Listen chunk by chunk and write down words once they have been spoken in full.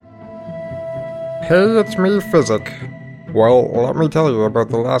Hey, it's me, Physic. Well, let me tell you about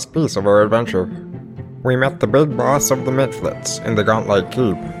the last piece of our adventure. We met the big boss of the Mitflits in the Gauntlet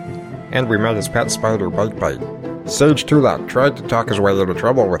Keep, and we met his pet spider, Bite Bite. Sage Tulak tried to talk his way out of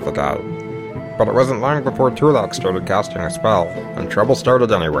trouble with the guy, but it wasn't long before Tulak started casting a spell, and trouble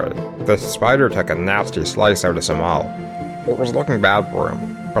started anyway. The spider took a nasty slice out of Samal. It was looking bad for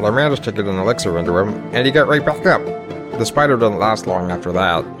him, but I managed to get an elixir into him, and he got right back up. The spider didn't last long after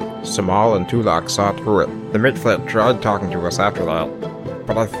that. Samal and Tulak saw through it. The Mitflit tried talking to us after that,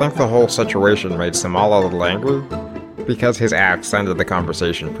 but I think the whole situation made Samal a little angry, because his axe ended the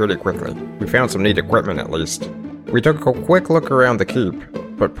conversation pretty quickly. We found some neat equipment at least. We took a quick look around the keep,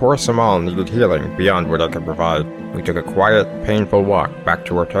 but poor Samal needed healing beyond what I could provide. We took a quiet, painful walk back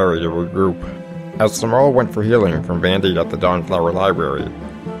to Artari to regroup. As Samal went for healing from Vandy at the Dawnflower Library,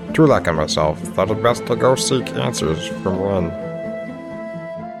 Tulak and myself thought it best to go seek answers from Ren.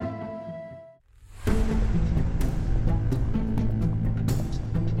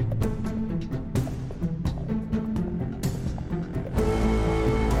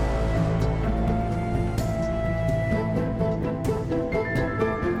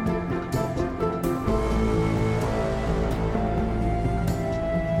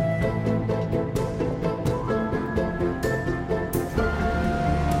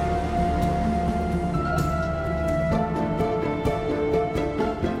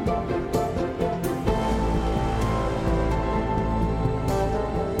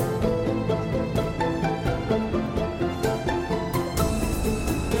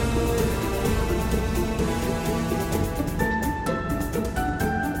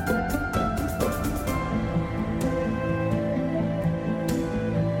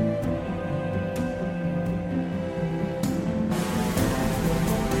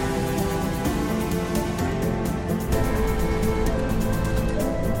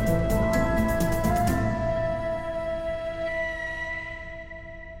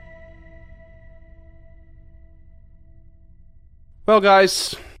 Well,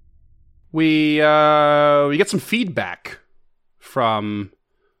 guys, we get some feedback from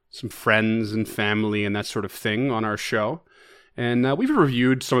some friends and family and that sort of thing on our show, and we've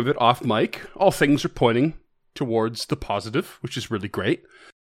reviewed some of it off mic. All things are pointing towards the positive, which is really great.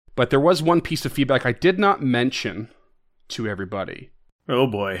 But there was one piece of feedback I did not mention to everybody. Oh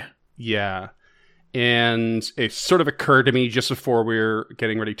boy. Yeah. And it sort of occurred to me just before we were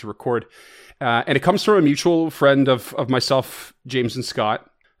getting ready to record. And it comes from a mutual friend of myself, James and Scott,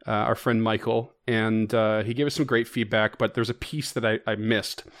 our friend Michael. And he gave us some great feedback, but there's a piece that I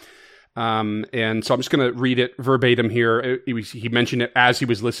missed. And so I'm just going to read it verbatim here. He mentioned it as he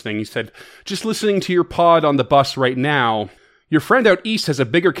was listening. He said, "Just listening to your pod on the bus right now. Your friend out east has a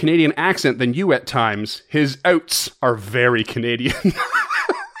bigger Canadian accent than you at times. His outs are very Canadian."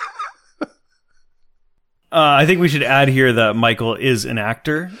 I think we should add here that Michael is an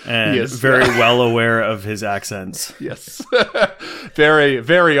actor and very well aware of his accents. Yes. Very,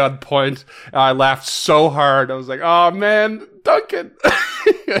 very on point. I laughed so hard. I was like, oh man, Duncan.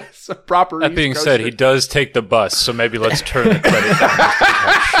 It's a proper That being said, he does take the bus, so maybe let's turn the credit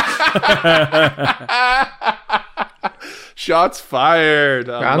down. Shots fired.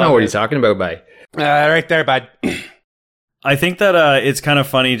 I don't know what he's talking about, bye. Right there, bud. I think that it's kind of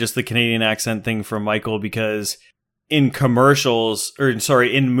funny, just the Canadian accent thing from Michael, because in commercials,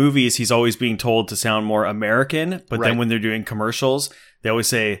 in movies, he's always being told to sound more American, but then when they're doing commercials, they always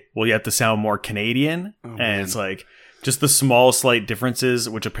say, well, you have to sound more Canadian. It's like just the small, slight differences,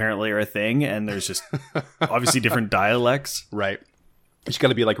 which apparently are a thing, and there's just obviously different dialects. Right. It's got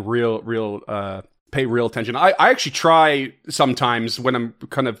to be like pay real attention. I actually try sometimes when I'm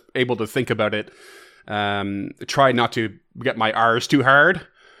kind of able to think about it, try not to get my R's too hard.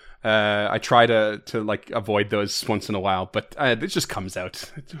 I try to like avoid those once in a while, but it just comes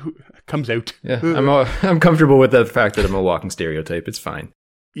out. It comes out. Yeah, I'm comfortable with the fact that I'm a walking stereotype. It's fine.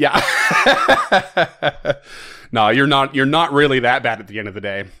 Yeah. No, you're not really that bad at the end of the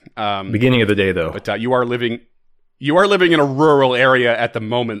day. Beginning of the day, though. But you are living in a rural area at the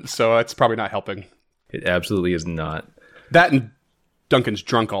moment, so it's probably not helping. It absolutely is not. That and Duncan's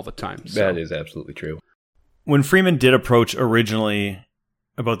drunk all the time. So. That is absolutely true. When Freeman did approach originally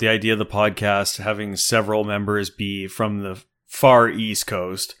about the idea of the podcast having several members be from the far East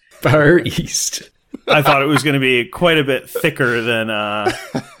Coast. Far East. I thought it was going to be quite a bit thicker than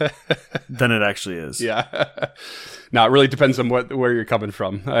it actually is. Yeah. No, it really depends on where you're coming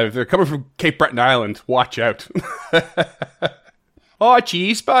from. If they're coming from Cape Breton Island, watch out. Oh,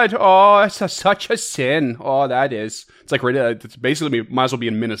 geez, bud. Oh, it's such a sin. Oh, that is. It's like, it's basically, might as well be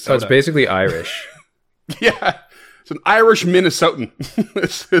in Minnesota. So it's basically Irish. Yeah. It's an Irish Minnesotan.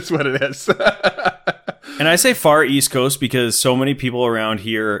 That's what it is. And I say far East Coast because so many people around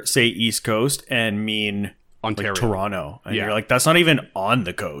here say East Coast and mean Ontario. like Toronto. And Yeah. you're like, that's not even on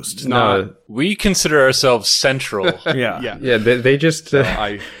the coast. No, We consider ourselves central. Yeah. Yeah. yeah, they just.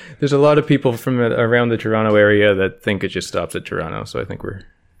 There's a lot of people from around the Toronto area that think it just stops at Toronto. So I think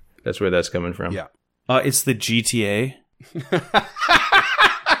that's where that's coming from. Yeah. It's the GTA.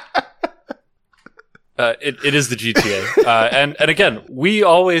 It is the GTA. And again, we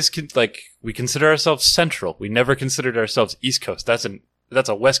always we consider ourselves central. We never considered ourselves East Coast. That's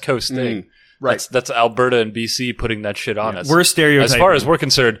a West Coast thing. Right. That's Alberta and BC putting that shit on us. We're stereotyping. As far as we're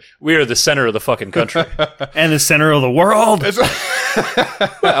concerned, we are the center of the fucking country. And the center of the world.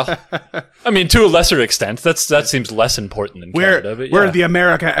 Well, I mean, to a lesser extent, that seems less important than Canada. But We're yeah. the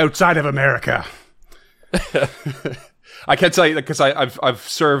America outside of America. I can't tell you because I've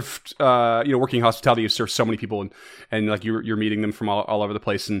served working hospitality. You serve so many people and like you're meeting them from all over the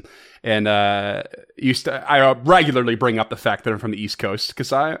place and I regularly bring up the fact that I'm from the East Coast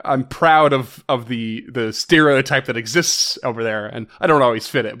because I'm proud of the stereotype that exists over there, and I don't always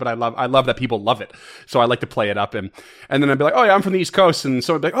fit it, but I love that people love it, so I like to play it up and then I'd be like, oh yeah, I'm from the East Coast, and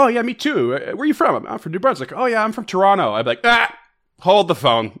so I'd be like, oh yeah, me too. Where are you from? I'm from New Brunswick. Oh yeah, I'm from Toronto. I'd be like, hold the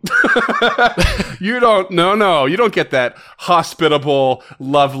phone. You don't get that hospitable,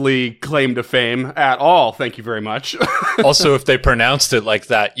 lovely claim to fame at all. Thank you very much. Also, if they pronounced it like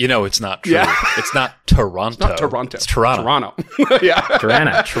that, it's not true. Yeah. It's not Toronto. It's not Toronto. It's Toronto. Toronto. Yeah.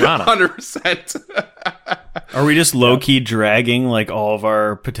 Toronto. Toronto. 100%. Are we just low-key dragging like all of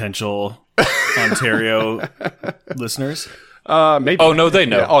our potential Ontario listeners? Maybe. Oh, no, they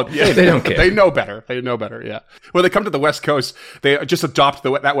know. Yeah. Oh, yeah. They don't care. They know better. Yeah. When they come to the West Coast, they just adopt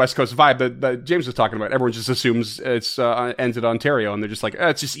that West Coast vibe that James was talking about. Everyone just assumes it's ends in Ontario, and they're just like,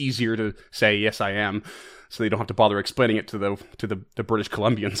 it's just easier to say yes, I am, so they don't have to bother explaining it to the British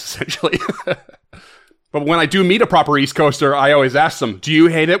Columbians, essentially. But when I do meet a proper East Coaster, I always ask them, "Do you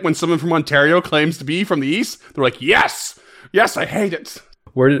hate it when someone from Ontario claims to be from the East?" They're like, "Yes, I hate it."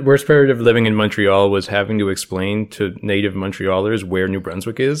 Worst part of living in Montreal was having to explain to native Montrealers where New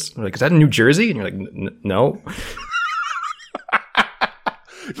Brunswick is. They're like, is that in New Jersey? And you're like, no.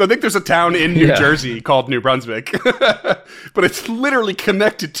 So I think there's a town in New Yeah. Jersey called New Brunswick, but it's literally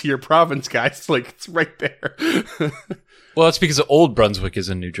connected to your province, guys. Like, it's right there. Well, that's because Old Brunswick is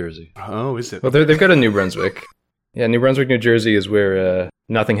in New Jersey. Oh, is it? Well, they've got a New Brunswick. Yeah, New Brunswick, New Jersey is where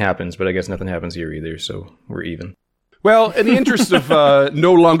nothing happens, but I guess nothing happens here either, so we're even. Well, in the interest of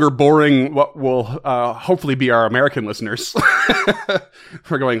no longer boring what will hopefully be our American listeners,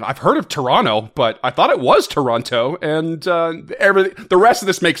 we're going, I've heard of Toronto, but I thought it was Toronto, and the rest of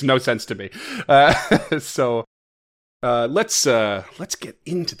this makes no sense to me. So let's get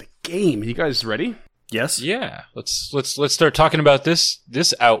into the game. You guys ready? Yes. Yeah, let's start talking about this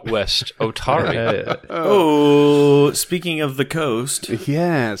out west Otari. Oh, speaking of the coast.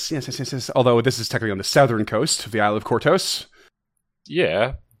 Yes. Although this is technically on the southern coast of the Isle of Kortos.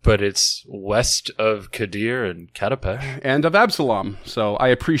 Yeah, but it's west of Kadir and Katapesh. And of Absalom. So I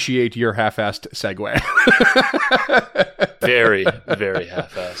appreciate your half-assed segue. Very, very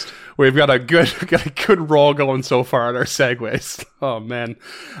half-assed. We've got a good roll going so far on our segues. Oh man.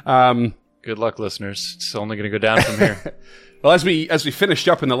 Good luck, listeners. It's only going to go down from here. Well, as we finished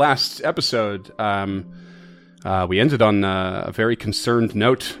up in the last episode, we ended on a very concerned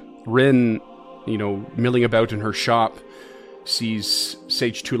note. Rin, milling about in her shop, sees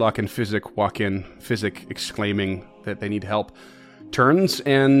Sage Tulak and Physic walk in. Physic exclaiming that they need help. Turns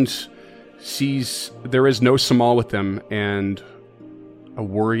and sees there is no Samal with them, and a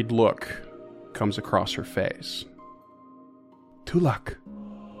worried look comes across her face. Tulak.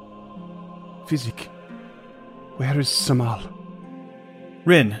 Physic. Where is Samal?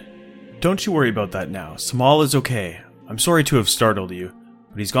 Rin, don't you worry about that now. Samal is okay. I'm sorry to have startled you,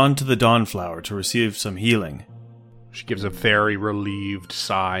 but he's gone to the Dawnflower to receive some healing. She gives a very relieved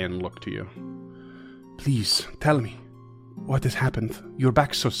sigh and look to you. Please, tell me. What has happened? You're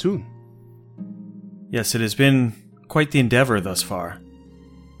back so soon. Yes, it has been quite the endeavor thus far.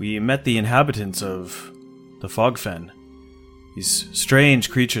 We met the inhabitants of the Fogfen. These strange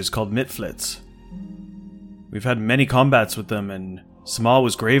creatures called Mitflits. We've had many combats with them, and Samal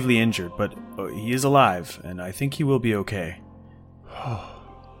was gravely injured, but he is alive, and I think he will be okay. Oh,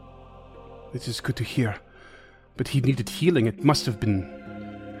 this is good to hear. But he needed healing. It must have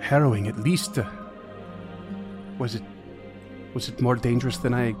been harrowing, at least. Was it more dangerous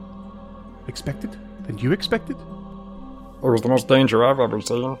than I expected? Than you expected? It was the most danger I've ever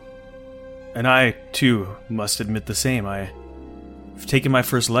seen. And I, too, must admit the same. I've taken my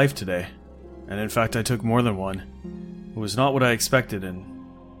first life today, and in fact I took more than one. It was not what I expected, and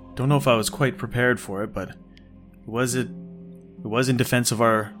don't know if I was quite prepared for it, but it was in defense of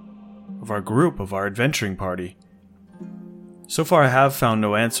our group, of our adventuring party. So far I have found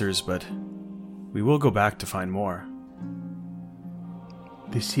no answers, but we will go back to find more.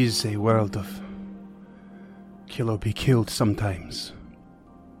 This is a world of kill or be killed sometimes.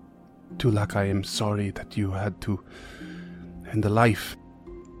 Tulak, I am sorry that you had to end a life,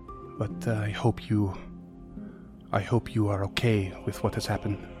 but I hope you are okay with what has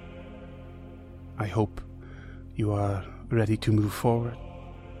happened. I hope you are ready to move forward.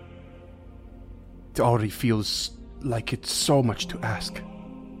 It already feels like it's so much to ask.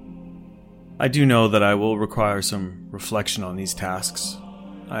 I do know that I will require some reflection on these tasks.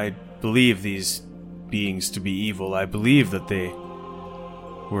 I believe these beings to be evil. I believe that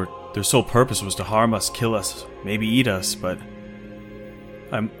their sole purpose was to harm us, kill us, maybe eat us, but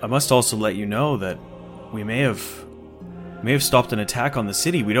I must also let you know that we may have stopped an attack on the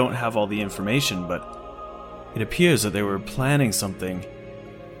city. We don't have all the information, but it appears that they were planning something.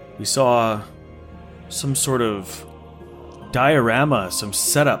 We saw some sort of diorama, some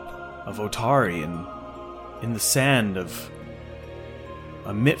setup of Otari in the sand of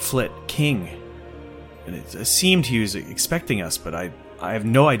a Mitflit king. And it seemed he was expecting us, but I have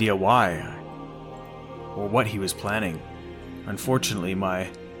no idea why or what he was planning. Unfortunately, my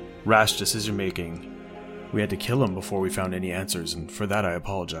rash decision-making, we had to kill him before we found any answers, and for that I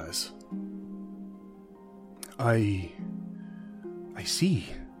apologize. I see.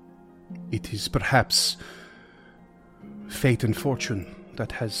 It is perhaps fate and fortune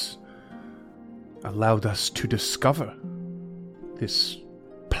that has allowed us to discover this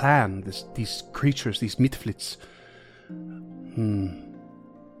plan, these creatures, these Mitflits.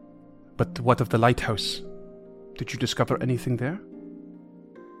 But what of the lighthouse? Did you discover anything there?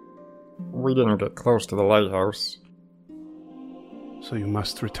 We didn't get close to the lighthouse. So you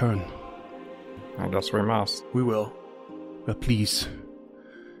must return. I guess we must. We will. But please,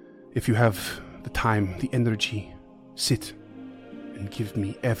 if you have the time, the energy, sit and give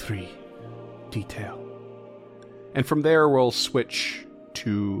me every detail. And from there, we'll switch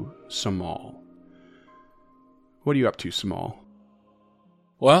to Samal. What are you up to, Samal?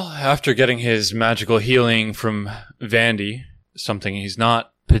 Well, after getting his magical healing from Vandy, something he's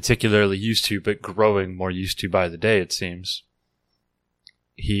not particularly used to, but growing more used to by the day, it seems,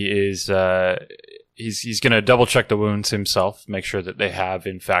 he is he's going to double check the wounds himself, make sure that they have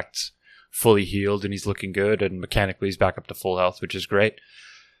in fact fully healed, and he's looking good, and mechanically he's back up to full health, which is great.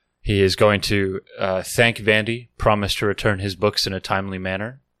 He is going to thank Vandy, promise to return his books in a timely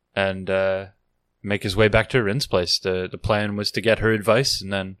manner, and make his way back to Rin's place. The plan was to get her advice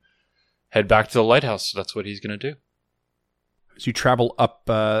and then head back to the lighthouse. So that's what he's going to do. As you travel up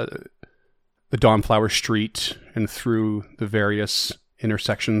the Dawnflower Street and through the various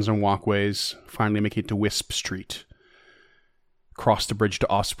intersections and walkways, finally making it to Wisp Street, cross the bridge to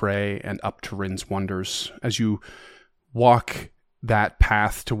Osprey and up to Rin's Wonders. As you walk that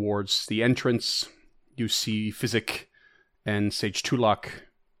path towards the entrance, you see Physic and Sage Tulak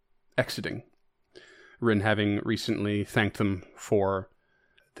exiting. Rin having recently thanked them for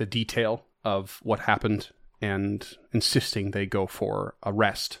the detail of what happened and insisting they go for a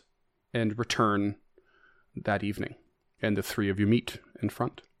rest and return that evening. And the three of you meet in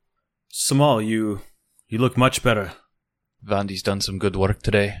front. Samal, you look much better. Vandy's done some good work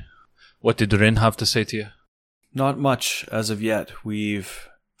today. What did Rin have to say to you? Not much as of yet. We've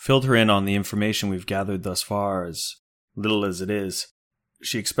filled her in on the information we've gathered thus far, as little as it is.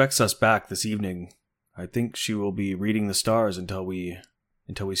 She expects us back this evening. I think she will be reading the stars until we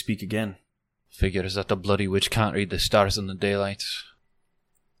speak again. Figures that the bloody witch can't read the stars in the daylight.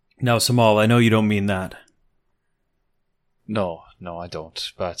 Now, Samal, I know you don't mean that. No, I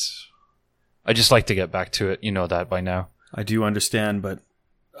don't, but I just like to get back to it. You know that by now. I do understand, but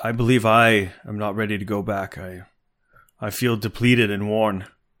I believe I am not ready to go back. I feel depleted and worn.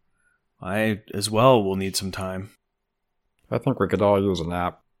 I, as well, will need some time. I think we could all use a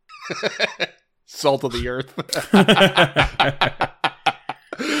nap. Salt of the earth.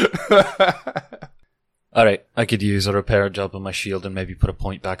 Alright, I could use a repair job on my shield and maybe put a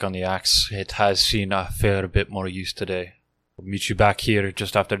point back on the axe. It has seen a fair bit more use today. We'll meet you back here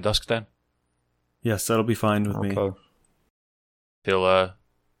just after dusk then. Yes, that'll be fine with me. Okay. He'll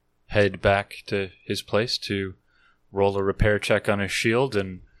head back to his place to roll a repair check on his shield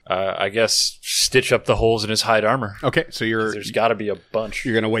and I guess stitch up the holes in his hide armor. Okay, so There's got to be a bunch.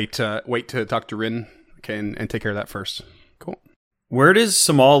 You're going to wait to talk to Rin, okay, and take care of that first. Cool. Where does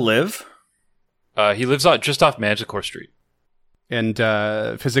Samal live? He lives just off Manticore Street. And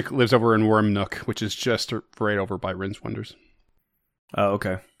Physic lives over in Worm Nook, which is just right over by Rin's Wonders. Oh,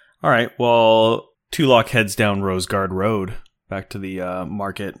 okay. All right. Well, Tulok heads down Rosegard Road back to the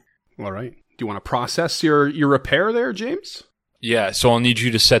market. All right. Do you want to process your repair there, James? Yeah, so I'll need you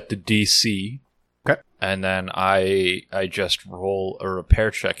to set the DC. Okay. And then I just roll a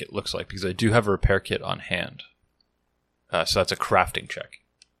repair check, it looks like, because I do have a repair kit on hand. So that's a crafting check.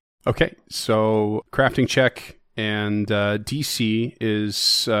 Okay. So crafting check and DC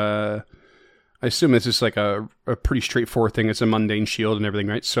is... I assume this is like a pretty straightforward thing. It's a mundane shield and everything,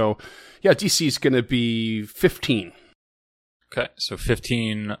 right? So, yeah, DC is going to be 15. Okay, so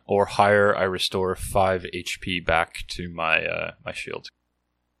 15 or higher, I restore 5 HP back to my my shield.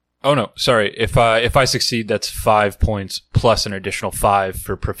 Oh no, sorry. If I succeed, that's 5 points plus an additional 5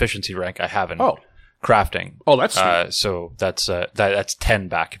 for proficiency rank I have in crafting. Oh, that's sweet. So that's 10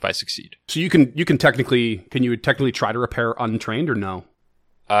 back if I succeed. So you can technically try to repair untrained or no?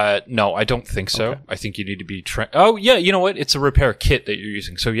 No, I don't think so. Okay. I think you need to be trained. Oh, yeah, you know what? It's a repair kit that you're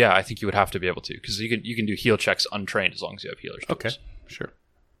using. So yeah, I think you would have to be able to, because you can do heal checks untrained as long as you have healer's tools. Okay, sure.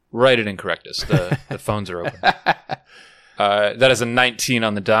 Write it in correctus. The phones are open. That is a 19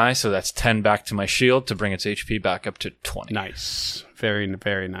 on the die, so that's 10 back to my shield to bring its HP back up to 20. Nice. Very,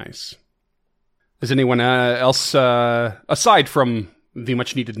 very nice. Is anyone else, aside from the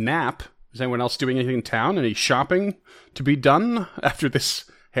much needed nap, is anyone else doing anything in town? Any shopping to be done after this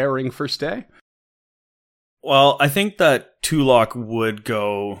harrowing first day? Well, I think that Tulok would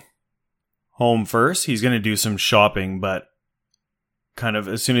go home first. He's going to do some shopping, but kind of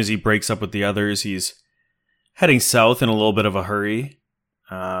as soon as he breaks up with the others, he's heading south in a little bit of a hurry.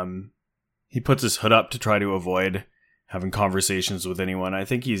 He puts his hood up to try to avoid having conversations with anyone. I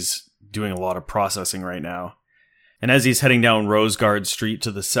think he's doing a lot of processing right now. And as he's heading down Rosegard Street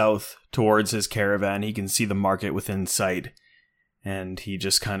to the south towards his caravan, he can see the market within sight. And he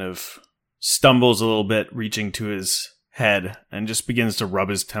just kind of stumbles a little bit, reaching to his head, and just begins to rub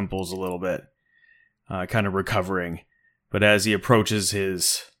his temples a little bit, kind of recovering. But as he approaches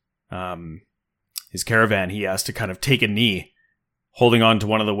his caravan, he has to kind of take a knee, holding on to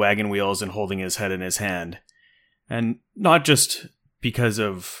one of the wagon wheels and holding his head in his hand. And not just because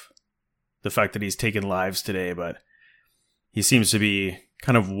of the fact that he's taken lives today, but he seems to be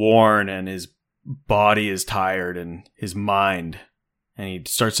kind of worn, and his body is tired, and his mind, and he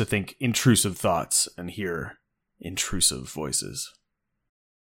starts to think intrusive thoughts and hear intrusive voices.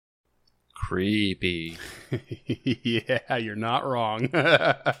 Creepy. Yeah, you're not wrong.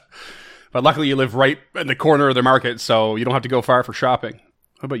 But luckily you live right in the corner of the market, so you don't have to go far for shopping.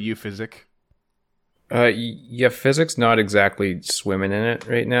 What about you, Physic? Yeah, Physic's not exactly swimming in it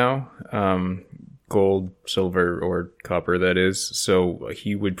right now. Gold, silver, or copper, that is. So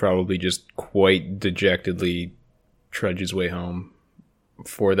he would probably just quite dejectedly trudge his way home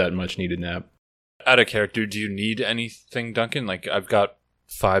for that much needed nap. Out of character, do you need anything, Duncan? Like, I've got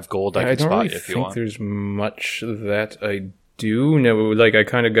 5 gold I can don't spot really if you think want. there's much that I do. No, like, I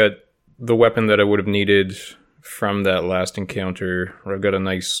kind of got the weapon that I would have needed from that last encounter, where I've got a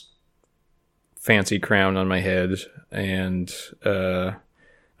nice fancy crown on my head, and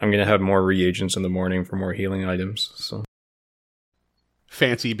I'm going to have more reagents in the morning for more healing items. So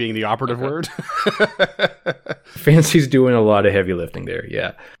Fancy being the operative word. Fancy's doing a lot of heavy lifting there,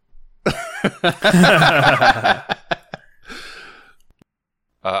 yeah.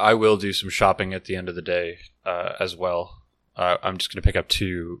 I will do some shopping at the end of the day as well. I'm just going to pick up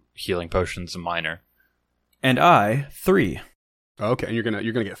 2 healing potions, a minor. And I, 3. Okay, and you're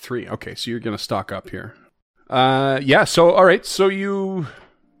gonna get 3. Okay, so you're gonna stock up here. Yeah. So all right. So you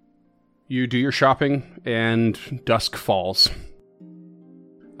do your shopping, and dusk falls.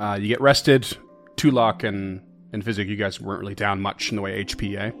 You get rested. Tulok and Physic, you guys weren't really down much in the way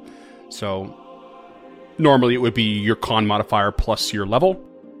HPA. So normally it would be your con modifier plus your level.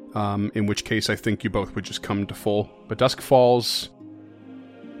 In which case, I think you both would just come to full. But dusk falls,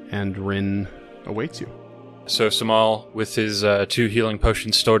 and Rin awaits you. So Samal, with his 2 healing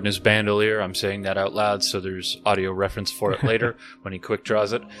potions stored in his bandolier, I'm saying that out loud so there's audio reference for it later when he quick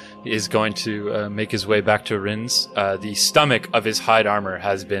draws it, is going to make his way back to Rin's. The stomach of his hide armor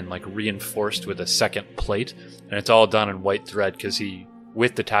has been like reinforced with a second plate, and it's all done in white thread because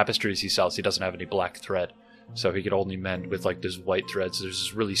with the tapestries he sells, he doesn't have any black thread. So he could only mend with like this white thread. So there's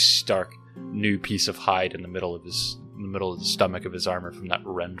this really stark new piece of hide in the middle of the stomach of his armor from that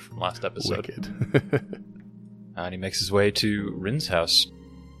rend from last episode. Wicked. And he makes his way to Rin's house.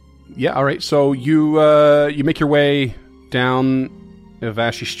 Yeah, all right. So you make your way down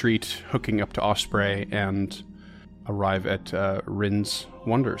Avashi Street, hooking up to Osprey, and arrive at Rin's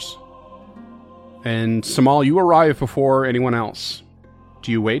Wonders. And Samal, you arrive before anyone else.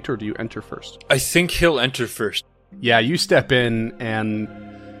 Do you wait or do you enter first? I think he'll enter first. Yeah, you step in, and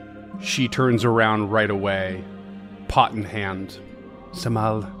She turns around right away, pot in hand.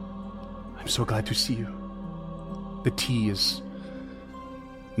 Samal, I'm so glad to see you. The tea is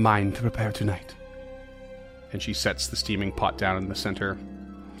mine to prepare tonight. And she sets the steaming pot down in the center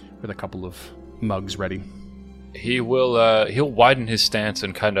with a couple of mugs ready. He'll widen his stance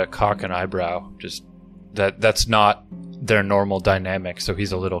and kind of cock an eyebrow. Just that's not their normal dynamic, so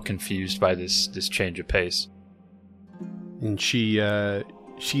he's a little confused by this change of pace. And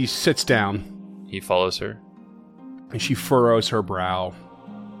she sits down. He follows her. And she furrows her brow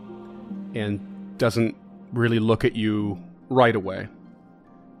and doesn't really look at you right away.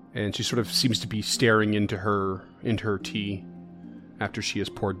 And she sort of seems to be staring into her tea after she has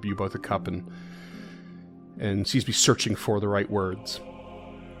poured you both a cup and seems to be searching for the right words.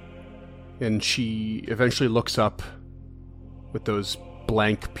 And she eventually looks up with those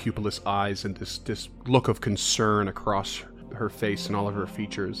blank pupilless eyes and this look of concern across her face and all of her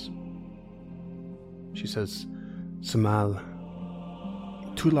features. She says, Samal,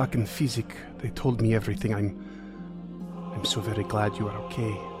 Tulak and Fizik, they told me everything. I'm so very glad you are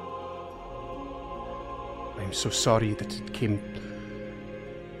okay. I'm so sorry that it came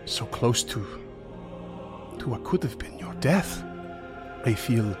so close to what could have been your death. I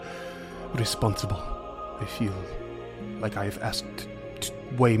feel responsible. I feel like I've asked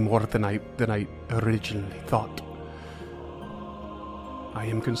way more than I originally thought. I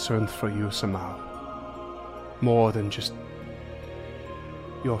am concerned for you, Samal. More than just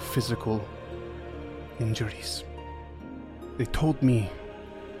your physical injuries. They told me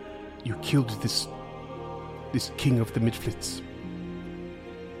you killed this king of the Midflits.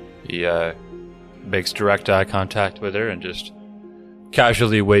 He makes direct eye contact with her and just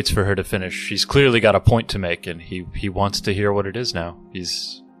casually waits for her to finish. She's clearly got a point to make, and he wants to hear what it is now.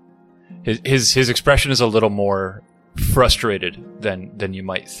 His expression is a little more frustrated than you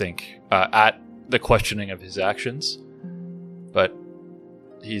might think at the questioning of his actions, but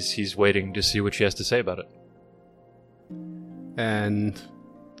he's waiting to see what she has to say about it. And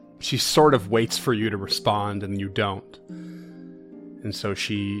she sort of waits for you to respond, and you don't. And so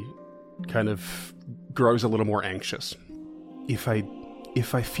she kind of grows a little more anxious. If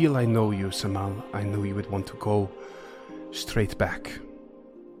I feel I know you, Samal, I know you would want to go straight back.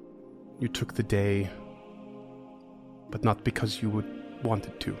 You took the day, but not because you would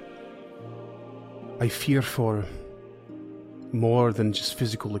wanted to. I fear for more than just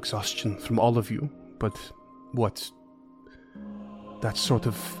physical exhaustion from all of you, but what that sort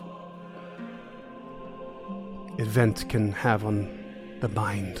of event can have on the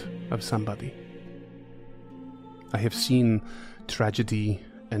mind of somebody. I have seen tragedy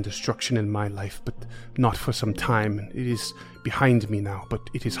and destruction in my life, but not for some time. It is behind me now, but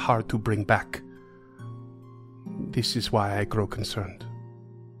it is hard to bring back. This is why I grow concerned.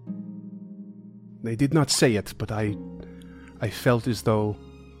 They did not say it, but I felt as though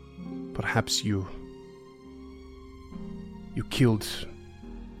perhaps you killed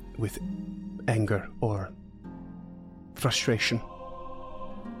with anger or frustration.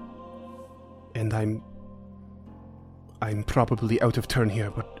 And I'm probably out of turn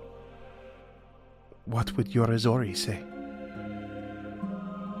here, but what would your Azori say?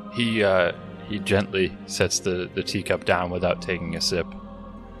 He gently sets the teacup down without taking a sip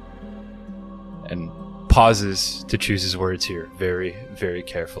and pauses to choose his words here very, very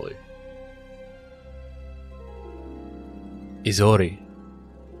carefully. Izori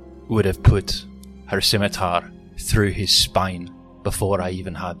would have put her scimitar through his spine before I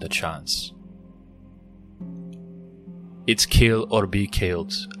even had the chance. It's kill or be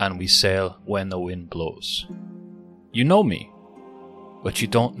killed, and we sail when the wind blows. You know me, but you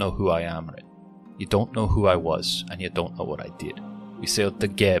don't know who I am, right? You don't know who I was, and you don't know what I did. We sailed the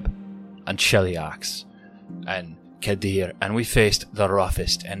Geb, and Cheliax, and Kadir, and we faced the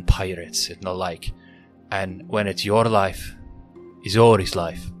roughest and pirates and the like. And when it's your life, Izori's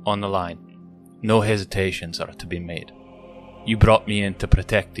life, on the line, no hesitations are to be made. You brought me in to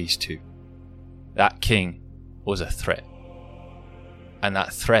protect these two. That king was a threat. And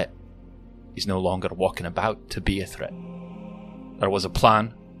that threat is no longer walking about to be a threat. There was a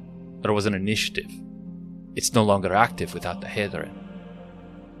plan. There was an initiative. It's no longer active without the Hetherin.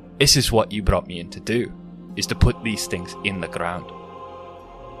 This is what you brought me in to do, is to put these things in the ground.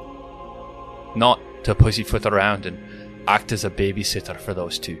 Not to pussyfoot around and act as a babysitter for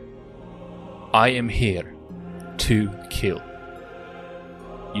those two. I am here to kill.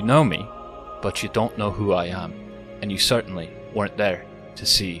 You know me, but you don't know who I am, and you certainly weren't there to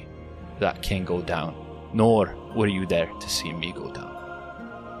see that king go down, nor were you there to see me go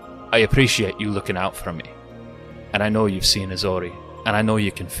down. I appreciate you looking out for me, and I know you've seen Izori and I know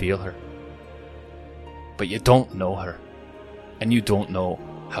you can feel her. But you don't know her, and you don't know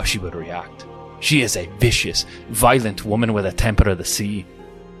how she would react. She is a vicious, violent woman with a temper of the sea.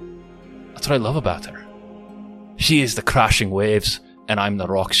 That's what I love about her. She is the crashing waves, and I'm the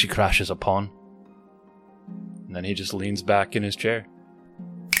rocks she crashes upon. And then he just leans back in his chair.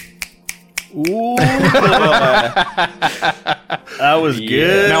 Ooh, that was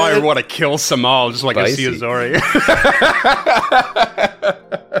good. Now I want to kill Samal just like I see Azori.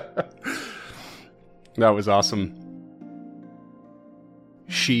 That was awesome.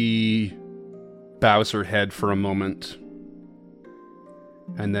 She bows her head for a moment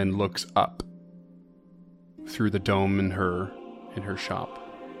and then looks up through the dome in her shop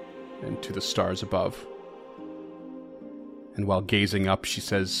and to the stars above. And while gazing up, she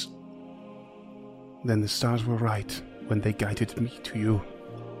says, "Then the stars were right when they guided me to you.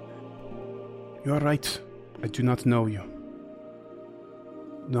 You are right. I do not know you.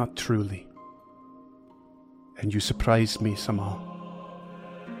 Not truly. And you surprised me somehow.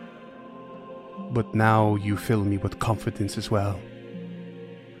 But now you fill me with confidence as well.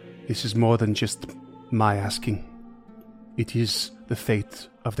 This is more than just my asking. It is the fate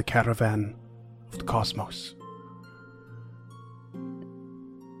of the caravan of the cosmos.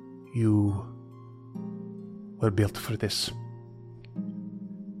 You were built for this.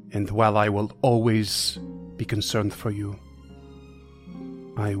 And while I will always be concerned for you,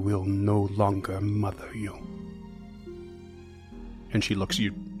 I will no longer mother you." and she looks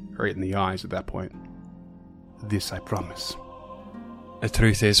you right in the eyes at that point. "This I promise." The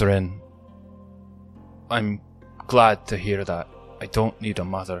truth is, Ren, I'm glad to hear that. I don't need a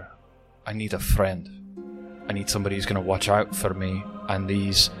mother. I need a friend. I need somebody who's going to watch out for me and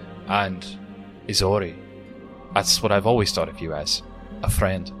these and Izori. That's what I've always thought of you as. A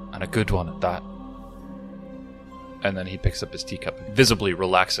friend, and a good one at that. And then he picks up his teacup, visibly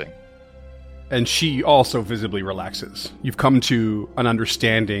relaxing. And she also visibly relaxes. You've come to an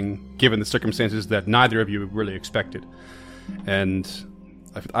understanding, given the circumstances, that neither of you really expected. And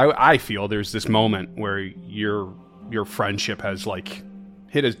I feel there's this moment where your friendship has, like,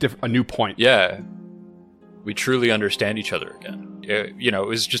 hit a new point. Yeah. We truly understand each other again. It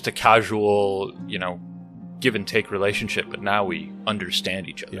was just a casual, give and take relationship, but now we understand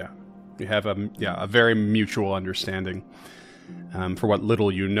each other. Yeah. You have a very mutual understanding for what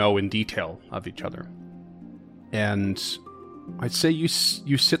little you know in detail of each other. And I'd say you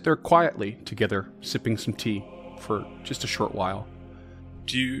sit there quietly together, sipping some tea for just a short while.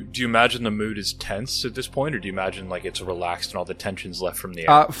 Do you imagine the mood is tense at this point, or do you imagine like it's relaxed and all the tension's left from the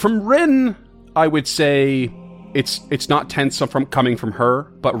air? From Rin, I would say it's not tense coming from her,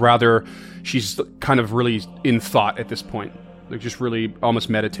 but rather she's kind of really in thought at this point. Like just really almost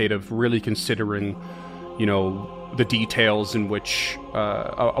meditative, really considering, the details in which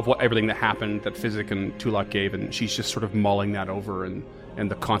of what everything that happened that Physic and Tulak gave, and she's just sort of mulling that over and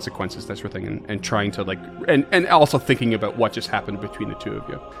the consequences, that sort of thing, and trying to and also thinking about what just happened between the two of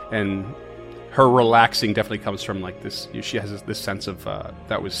you. And her relaxing definitely comes from like this. She has this sense of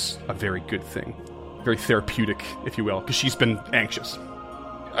that was a very good thing, very therapeutic, if you will, because she's been anxious.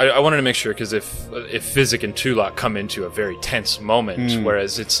 I wanted to make sure, because if Physic and Tulak come into a very tense moment,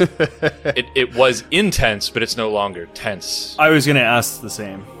 whereas it was intense, but it's no longer tense. I was going to ask the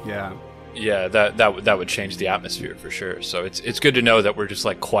same. Yeah, that would change the atmosphere for sure. So it's good to know that we're just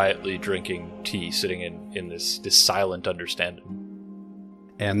like quietly drinking tea, sitting in this silent understanding.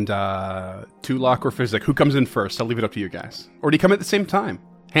 And Tulak or Physic, who comes in first? I'll leave it up to you guys. Or do you come at the same time,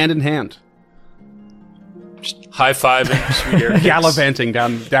 hand in hand? Just high-fiving, sweet air kicks. Gallivanting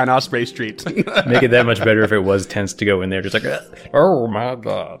down Osprey Street. Make it that much better if it was tense to go in there. Just like, oh my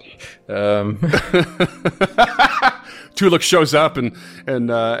god. Tulak shows up and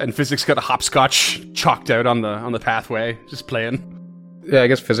Physic's got a hopscotch chalked out on the pathway, just playing. Yeah, I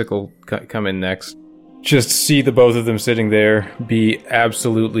guess Physic will come in next. Just see the both of them sitting there, be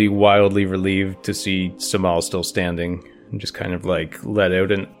absolutely wildly relieved to see Samal still standing, and just kind of like let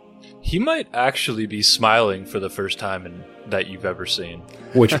out an... He might actually be smiling for the first time that you've ever seen.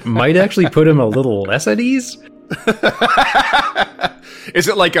 Which might actually put him a little less at ease. Is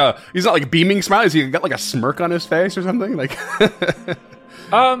it like he's not like a beaming smile? Is he got like a smirk on his face or something? Like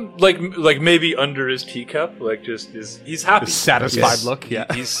like maybe under his teacup, like just he's happy. A satisfied look,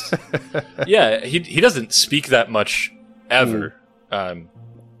 yeah. He doesn't speak that much ever. And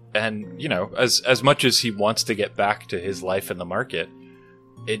as much as he wants to get back to his life in the market,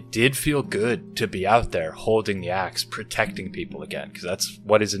 it did feel good to be out there holding the axe, protecting people again, because that's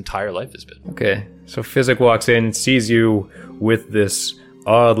what his entire life has been. Okay, so Physic walks in, sees you with this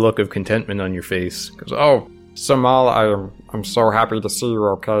odd look of contentment on your face. Goes, oh, Samal, I'm so happy to see you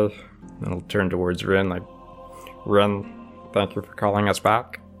okay. And I'll turn towards Rin, like, Rin, thank you for calling us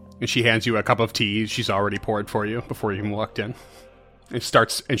back. And she hands you a cup of tea she's already poured for you before you even walked in. And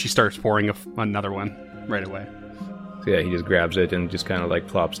she starts pouring another one right away. So yeah, he just grabs it and just kind of like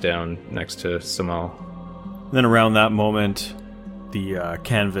plops down next to Samal. Then around that moment, the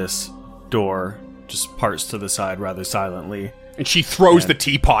canvas door just parts to the side rather silently. And she throws the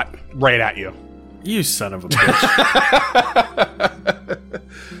teapot right at you. You son of a bitch.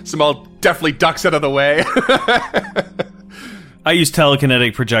 Samal definitely ducks out of the way. I use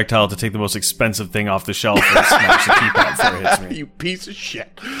telekinetic projectile to take the most expensive thing off the shelf and smash the teapot before it hits me. You piece of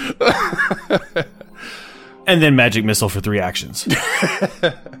shit. And then magic missile for 3 actions.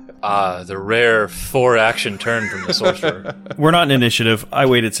 The rare 4-action turn from the sorcerer. We're not in initiative. I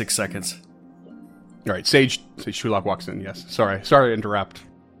waited 6 seconds. All right, Sage Tulak walks in, yes. Sorry to interrupt.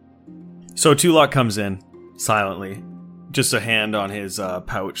 So Tulak comes in, silently. Just a hand on his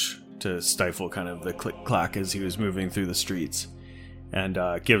pouch to stifle kind of the click-clack as he was moving through the streets. And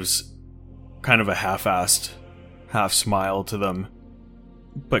gives kind of a half-assed, half-smile to them.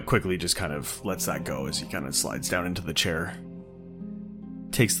 But quickly just kind of lets that go as he kind of slides down into the chair.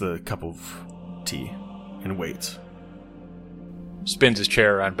 Takes the cup of tea and waits. Spins his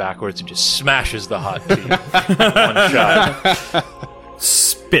chair around backwards and just smashes the hot tea. One shot.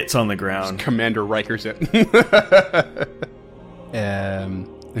 Spits on the ground. Commander Rikers it. And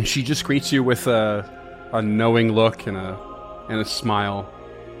she just greets you with a knowing look and a smile.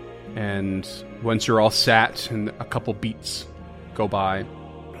 And once you're all sat and a couple beats go by,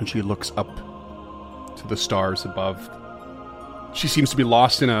 and she looks up to the stars above, she seems to be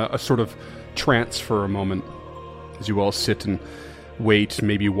lost in a sort of trance for a moment as you all sit and wait,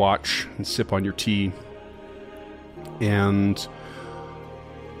 maybe watch and sip on your tea. And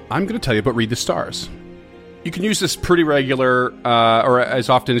I'm going to tell you about Read the Stars. You can use this pretty regular, or as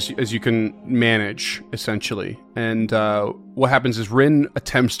often as you can manage, essentially. And what happens is Rin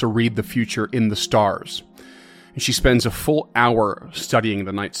attempts to read the future in the stars. And she spends a full hour studying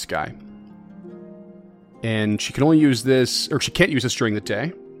the night sky. And she can only use this, or she can't use this during the day,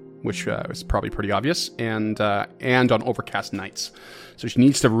 which is probably pretty obvious, and on overcast nights. So she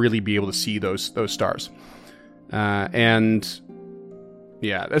needs to really be able to see those stars. And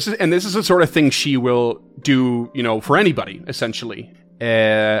yeah, this is the sort of thing she will do, for anybody, essentially,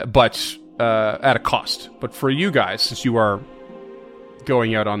 but at a cost. But for you guys, since you are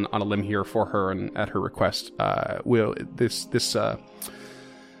going out on a limb here for her and at her request, this what's the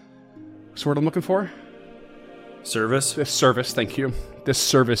word I'm looking for? Service? This service, thank you. This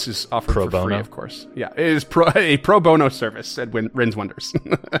service is offered Pro for bono. free, of course. Yeah, it is a pro bono service at Rin's Wonders.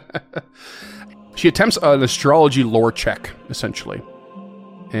 She attempts an astrology lore check, essentially.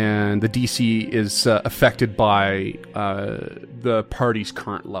 And the DC is affected by the party's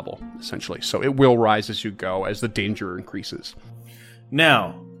current level, essentially. So it will rise as you go, as the danger increases.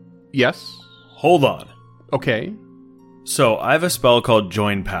 Now, Yes? hold on. Okay. So I have a spell called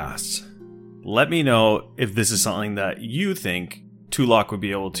Join Paths. Let me know if this is something that you think Tulak would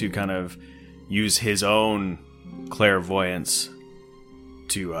be able to kind of use his own clairvoyance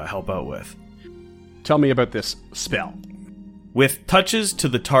to help out with. Tell me about this spell. With touches to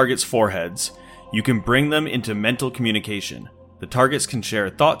the target's foreheads, you can bring them into mental communication. The targets can share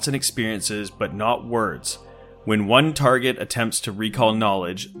thoughts and experiences, but not words. When one target attempts to recall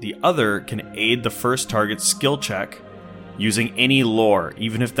knowledge, the other can aid the first target's skill check using any lore,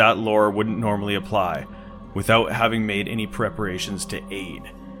 even if that lore wouldn't normally apply, without having made any preparations to aid.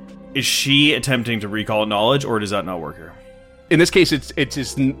 Is she attempting to recall knowledge, or does that not work here? In this case, it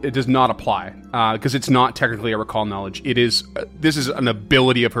does not apply because it's not technically a recall knowledge. It is this is an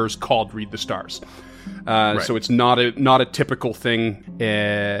ability of hers called Read the Stars. Right. So it's not a typical thing.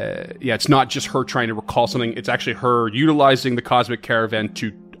 It's not just her trying to recall something. It's actually her utilizing the Cosmic Caravan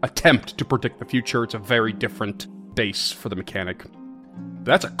to attempt to predict the future. It's a very different base for the mechanic.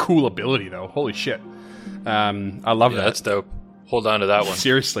 That's a cool ability, though. Holy shit! I love that. That's dope. Hold on to that one.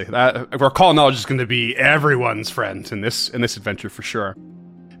 Seriously, that recall knowledge is going to be everyone's friend in this adventure for sure.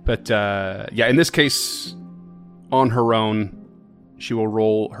 But in this case, on her own, she will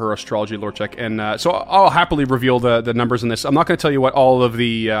roll her astrology lore check, and so I'll happily reveal the numbers in this. I'm not going to tell you what all of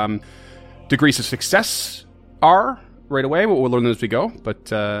the degrees of success are right away. We'll learn as we go. But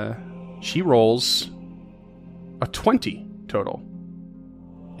she rolls a 20 total,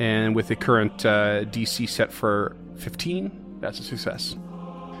 and with the current DC set for 15. That's a success.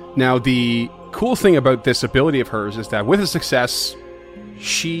 Now, the cool thing about this ability of hers is that with a success,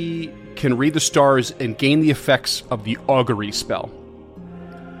 she can read the stars and gain the effects of the augury spell.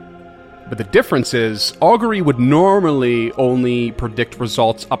 But the difference is, Augury would normally only predict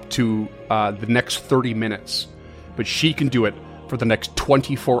results up to the next 30 minutes, but she can do it for the next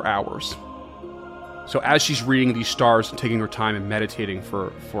 24 hours. So as she's reading these stars and taking her time and meditating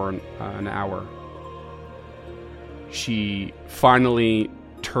for an hour, she finally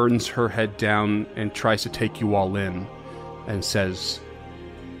turns her head down and tries to take you all in and says,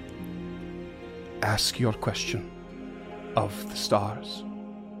 "Ask your question of the stars."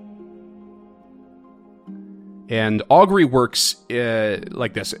 And augury works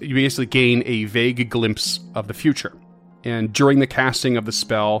like this. You basically gain a vague glimpse of the future. And during the casting of the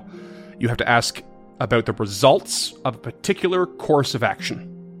spell, you have to ask about the results of a particular course of action.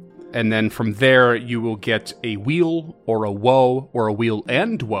 And then from there, you will get a weal or a woe or a weal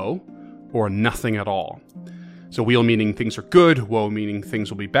and woe or nothing at all. So weal meaning things are good, woe meaning things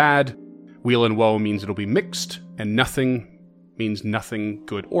will be bad. Weal and woe means it'll be mixed, and nothing means nothing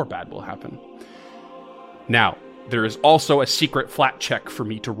good or bad will happen. Now, there is also a secret flat check for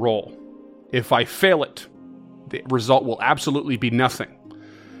me to roll. If I fail it, the result will absolutely be nothing.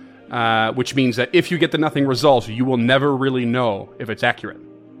 Which means that if you get the nothing result, you will never really know if it's accurate.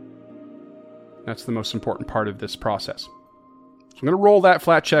 That's the most important part of this process. So I'm going to roll that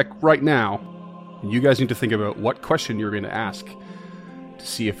flat check right now. And you guys need to think about what question you're going to ask to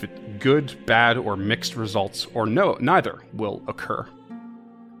see if it's good, bad, or mixed results, or no, neither will occur.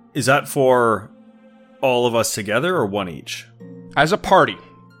 Is that for all of us together or one each? As a party.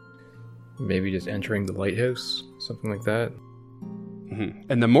 Maybe just entering the lighthouse, something like that. Mm-hmm.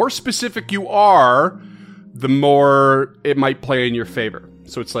 And the more specific you are, the more it might play in your favor.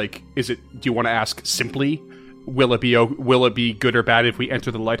 So it's like, do you want to ask simply, will it be good or bad if we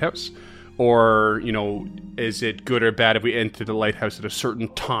enter the lighthouse? Or, is it good or bad if we enter the lighthouse at a certain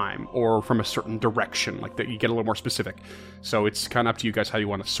time or from a certain direction? Like that, you get a little more specific. So it's kind of up to you guys how you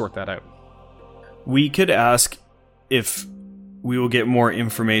want to sort that out. We could ask if we will get more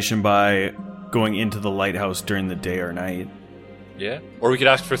information by going into the lighthouse during the day or night. Yeah. Or we could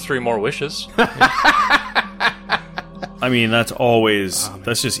ask for 3 more wishes. I mean, that's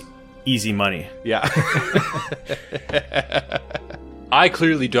just easy money. Yeah. I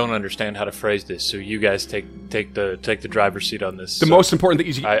clearly don't understand how to phrase this, so you guys take the driver's seat on this. The most important thing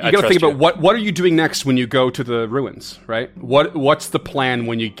is you got to think about what are you doing next when you go to the ruins, right? What's the plan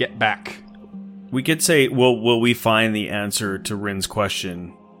when you get back? We could say, will we find the answer to Rin's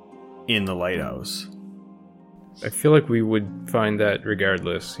question in the lighthouse? I feel like we would find that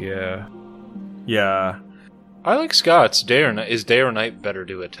regardless, yeah. Yeah. I like Scott's. Is day or night better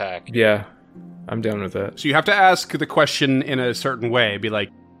to attack? Yeah, I'm down with that. So you have to ask the question in a certain way. Be like,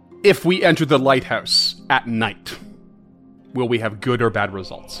 if we enter the lighthouse at night, will we have good or bad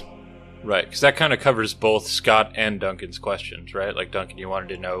results? Right, because that kind of covers both Scott and Duncan's questions, right? Like, Duncan, you wanted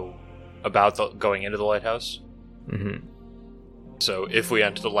to know about going into the lighthouse? Mm-hmm. So if we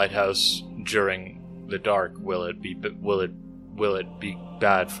enter the lighthouse during the dark, will it be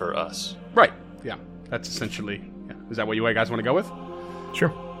bad for us? Right. Yeah. That's essentially. Yeah. Is that what you guys want to go with?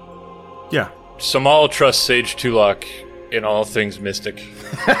 Sure. Yeah. Samal trusts Sage Tulak in all things mystic.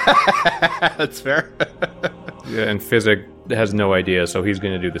 That's fair. Yeah, and Physic has no idea, so he's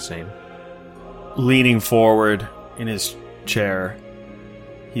going to do the same. Leaning forward in his chair,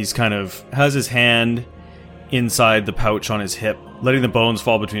 he's kind of has his hand inside the pouch on his hip, letting the bones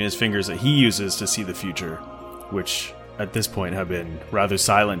fall between his fingers that he uses to see the future, which at this point have been rather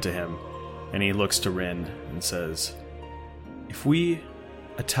silent to him. And he looks to Rin and says, "If we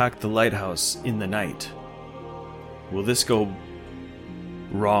attack the lighthouse in the night, will this go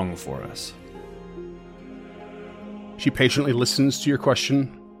wrong for us?" She patiently listens to your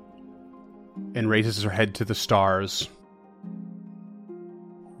question and raises her head to the stars.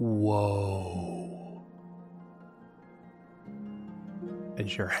 Whoa.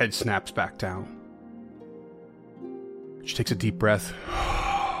 And your head snaps back down. She takes a deep breath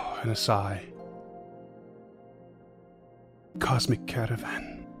and a sigh. Cosmic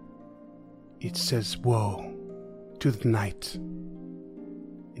Caravan. It says woe to the night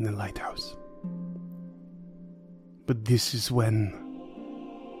in the lighthouse. But this is when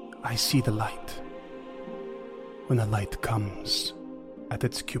I see the light. When the light comes at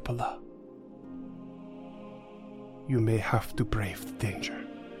its cupola. You may have to brave the danger.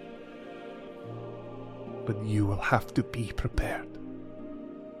 But you will have to be prepared.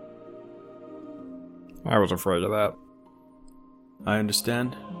 I was afraid of that. I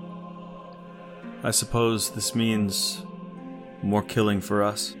understand. I suppose this means more killing for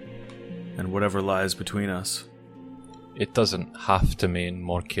us, and whatever lies between us. It doesn't have to mean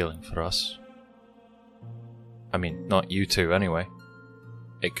more killing for us. I mean, not you two, anyway.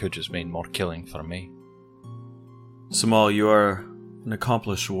 it could just mean more killing for me. Samal, you are an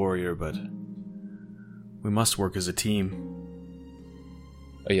accomplished warrior, but we must work as a team.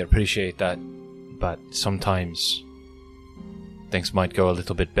 I appreciate that, but sometimes things might go a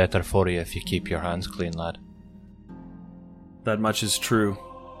little bit better for you if you keep your hands clean, lad. That much is true,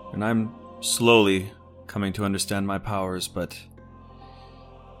 and I'm slowly coming to understand my powers, but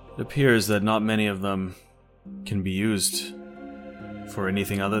it appears that not many of them can be used for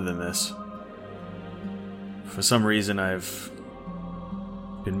anything other than this. For some reason, I've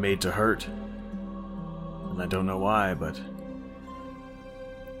been made to hurt, and I don't know why, but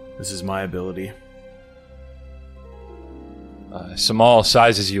this is my ability. Samal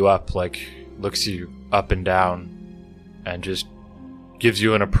sizes you up, looks you up and down, and just gives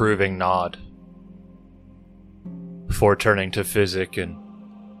you an approving nod before turning to Physic and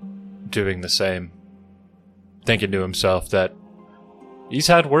doing the same, thinking to himself that he's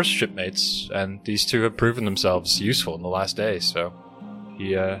had worse shipmates, and these two have proven themselves useful in the last day, so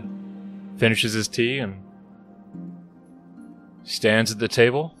he finishes his tea and stands at the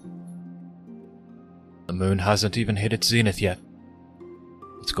table. The moon hasn't even hit its zenith yet.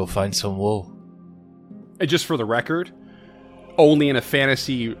 Let's go find some wool. And just for the record, only in a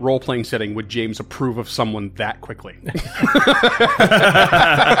fantasy role-playing setting would James approve of someone that quickly.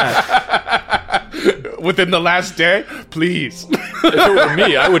 Within the last day? Please. If it were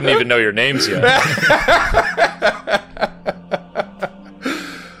me, I wouldn't even know your names yet.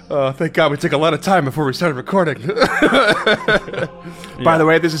 Oh, thank God we took a lot of time before we started recording. By the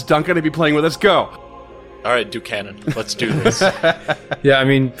way, this is Duncan going to be playing with us. Go. All right, Buchanan, let's do this. Yeah, I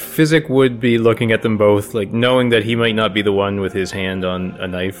mean, Physic would be looking at them both, knowing that he might not be the one with his hand on a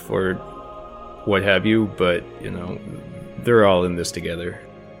knife or what have you, but, they're all in this together.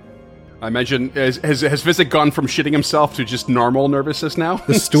 I imagine, has Physic gone from shitting himself to just normal nervousness now?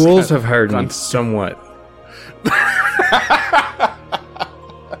 The stools have hardened somewhat.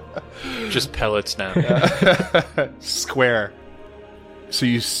 Just pellets now. Square. So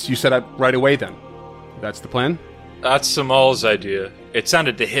you set up right away then? That's the plan? That's Samal's idea. It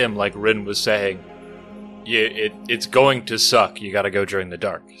sounded to him like Rin was saying, yeah, it's going to suck. You gotta go during the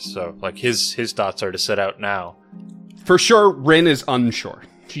dark. So, his thoughts are to set out now. For sure, Rin is unsure.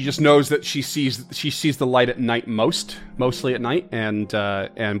 She just knows that she sees the light at night mostly at night,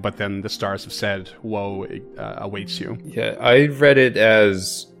 but then the stars have said, woe awaits you. Yeah, I read it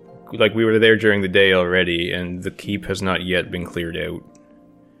as, we were there during the day already, and the keep has not yet been cleared out.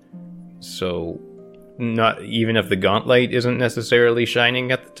 So, not even if the gauntlet isn't necessarily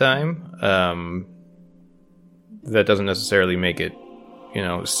shining at the time, that doesn't necessarily make it,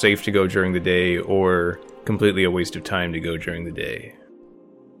 safe to go during the day or completely a waste of time to go during the day.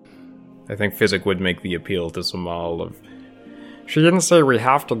 I think Physic would make the appeal to Samal of, she didn't say we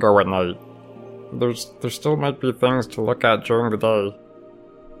have to go at night. There still might be things to look at during the day.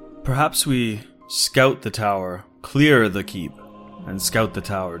 Perhaps we scout the tower, clear the keep, and scout the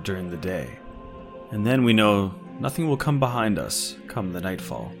tower during the day. And then we know nothing will come behind us come the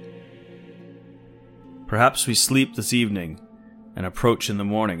nightfall. Perhaps we sleep this evening and approach in the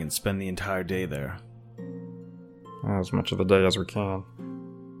morning and spend the entire day there. As much of the day as we can.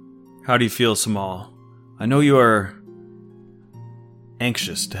 How do you feel, Samal? I know you are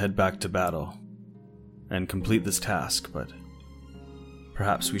anxious to head back to battle and complete this task, but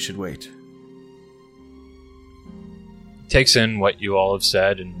perhaps we should wait. Takes in what you all have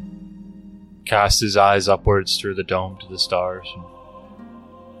said and casts his eyes upwards through the dome to the stars and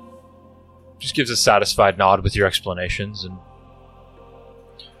just gives a satisfied nod with your explanations. And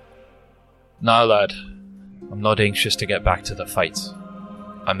now, lad, I'm not anxious to get back to the fight.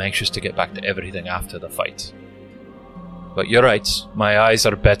 I'm anxious to get back to everything after the fight. But you're right, my eyes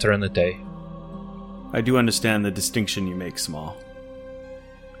are better in the day. I do understand the distinction you make, Samal.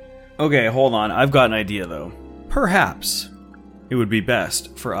 Okay, hold on. I've got an idea, though. Perhaps it would be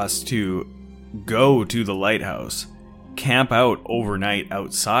best for us to go to the lighthouse, camp out overnight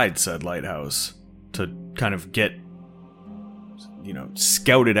outside said lighthouse to kind of get,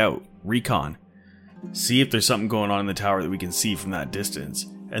 scout it out, recon, see if there's something going on in the tower that we can see from that distance,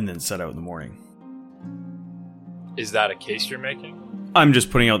 and then set out in the morning. Is that a case you're making? I'm just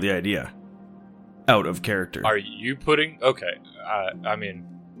putting out the idea. Out of character. Are you putting... Okay,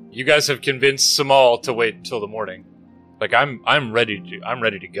 you guys have convinced Samal to wait until the morning. I'm ready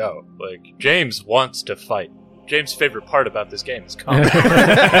to go. James wants to fight. James' favorite part about this game is combat.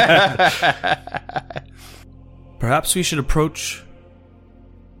 Perhaps we should approach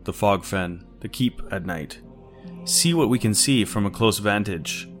the Fog Fen, the keep at night. See what we can see from a close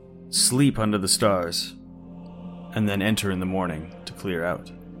vantage. Sleep under the stars. And then enter in the morning to clear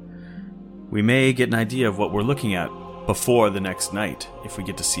out. We may get an idea of what we're looking at before the next night, if we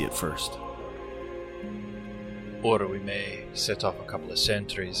get to see it first. Or we may set off a couple of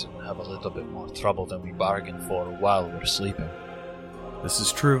sentries and have a little bit more trouble than we bargained for while we're sleeping. This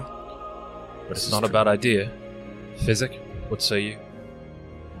is true. But it's not a bad idea. Physic, what say you?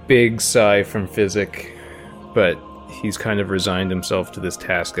 Big sigh from Physic, but he's kind of resigned himself to this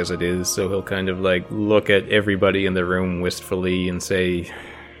task as it is, so he'll kind of like look at everybody in the room wistfully and say,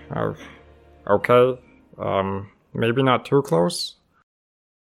 Okay, maybe not too close,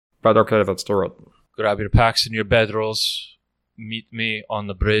 but okay, let's do it. Grab your packs and your bedrolls. Meet me on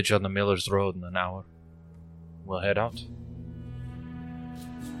the bridge on the Miller's Road in an hour. We'll head out.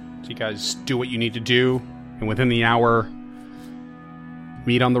 So you guys do what you need to do, and within the hour,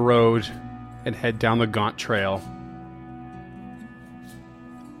 meet on the road and head down the Gaunt Trail.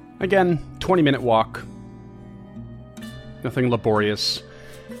 Again, 20-minute walk. Nothing laborious.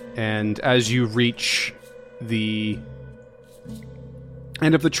 And as you reach the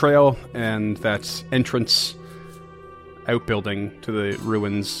end of the trail and that entrance outbuilding to the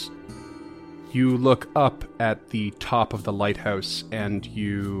ruins, you look up at the top of the lighthouse and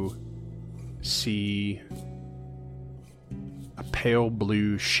you see a pale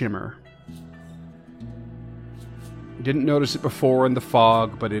blue shimmer. You didn't notice it before in the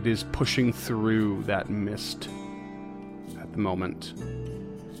fog, but it is pushing through that mist at the moment.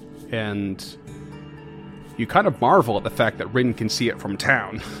 And you kind of marvel at the fact that Rin can see it from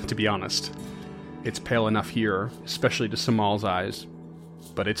town, to be honest. It's pale enough here, especially to Samal's eyes,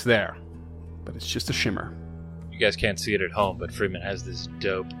 but it's there. But it's just a shimmer. You guys can't see it at home, but Freeman has this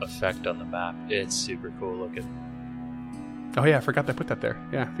dope effect on the map. It's super cool looking. Oh yeah, I forgot to put that there.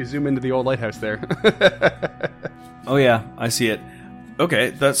 Yeah, if you zoom into the old lighthouse there. Oh yeah, I see it.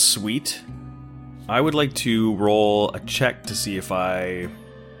 Okay, that's sweet. I would like to roll a check to see if I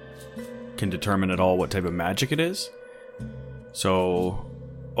can determine at all what type of magic it is. So,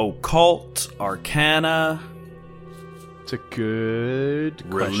 occult, arcana, It's a good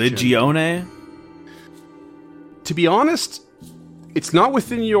question. religione. To be honest, it's not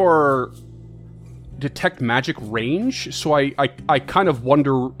within your detect magic range, so I kind of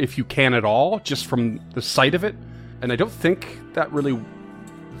wonder if you can at all, just from the sight of it. And I don't think that really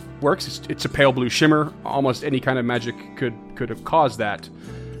works. It's a pale blue shimmer. Almost any kind of magic could have caused that,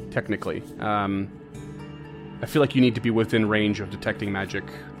 technically. I feel like you need to be within range of detecting magic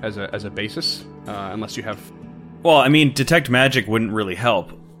as a basis, unless you have... Well, I mean, detect magic wouldn't really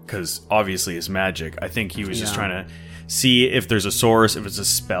help, because obviously it's magic. I think he was just trying to see if there's a source, if it's a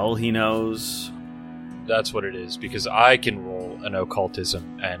spell he knows. That's what it is, because I can roll an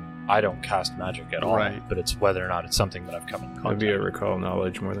occultism, and I don't cast magic at all. Right. But it's whether or not it's something that I've come in contact maybe a with. recall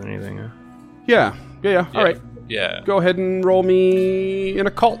knowledge more than anything. Huh? Yeah. All right. Yeah. Go ahead and roll me an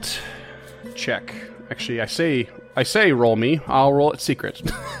occult check. Actually, I say roll me. I'll roll it secret.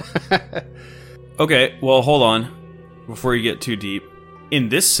 Okay, well, hold on. Before you get too deep. In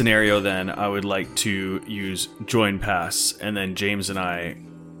this scenario, then, I would like to use join pass, and then James and I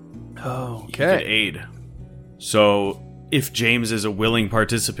can aid. So, if James is a willing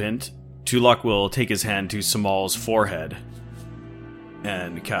participant, Tulok will take his hand to Samal's forehead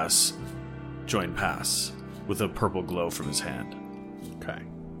and cast join pass with a purple glow from his hand. Okay.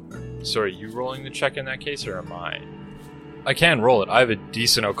 So are you rolling the check in that case, or am I? I can roll it. I have a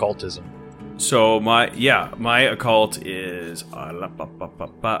decent occultism. So my occult is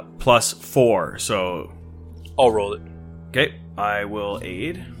 +4. So I'll roll it. okay, I will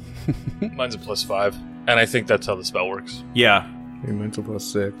aid. Mine's a +5. And I think that's how the spell works. Yeah. Your mental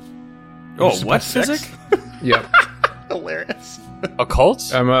 +6. Oh, Just what +6? physic? Yep. Hilarious. Occult?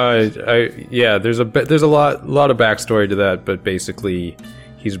 There's a lot of backstory to that, but basically,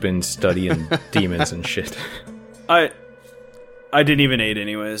 he's been studying demons and shit. I didn't even aid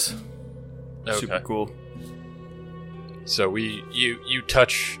anyways. Okay. Super cool. So you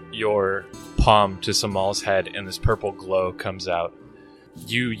touch your palm to Samal's head, and this purple glow comes out.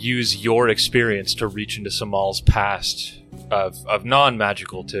 You use your experience to reach into Samal's past of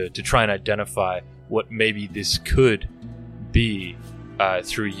non-magical to try and identify what maybe this could be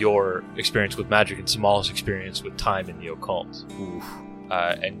through your experience with magic and Samal's experience with time in the occult.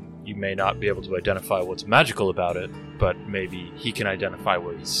 And you may not be able to identify what's magical about it, but maybe he can identify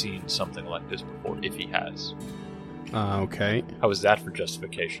where he's seen something like this before, if he has. Okay. How was that for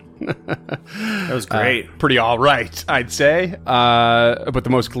justification? That was great. Pretty all right, I'd say. But the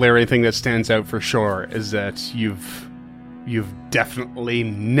most glaring thing that stands out for sure is that you've definitely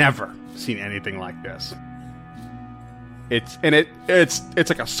never seen anything like this. It's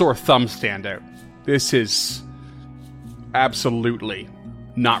like a sore thumb standout. This is absolutely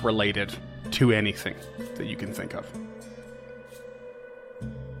not related to anything that you can think of.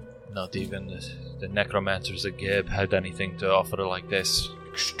 Not even the necromancers at Gib had anything to offer like this.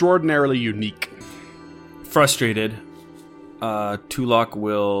 Extraordinarily unique. Frustrated, Tulok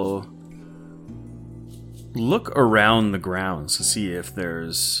will look around the grounds to see if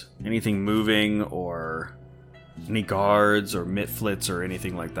there's anything moving or any guards or mitflits or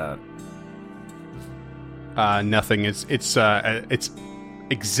anything like that. Nothing. It's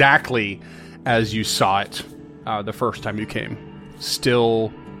exactly as you saw it the first time you came.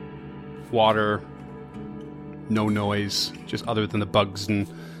 Still water, no noise, just other than the bugs and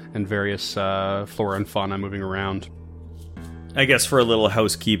various flora and fauna moving around. I guess for a little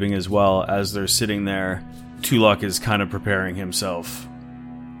housekeeping as well, as they're sitting there, Tulok is kind of preparing himself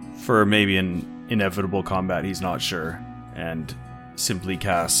for maybe an inevitable combat, he's not sure, and simply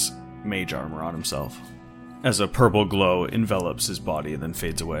casts mage armor on himself as a purple glow envelops his body and then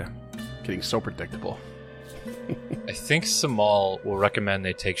fades away. Getting so predictable. I think Samal will recommend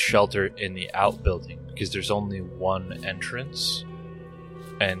they take shelter in the outbuilding because there's only one entrance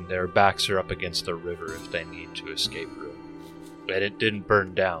and their backs are up against the river if they need to escape room. And it didn't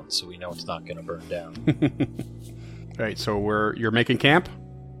burn down, so we know it's not going to burn down. All right, so you're making camp?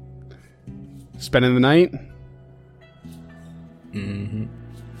 Spending the night? Mm-hmm.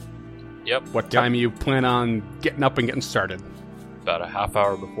 Yep. What time you plan on getting up and getting started? About a half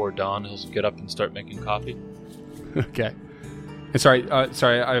hour before dawn, he'll get up and start making coffee. Okay. And sorry,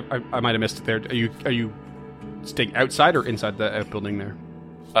 I might have missed it there. Are you staying outside or inside the outbuilding there?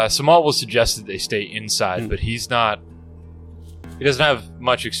 Samal will suggest that they stay inside, but he doesn't have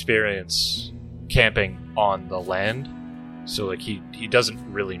much experience camping on the land. So like he doesn't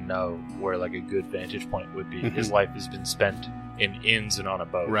really know where like a good vantage point would be. His life has been spent in inns and on a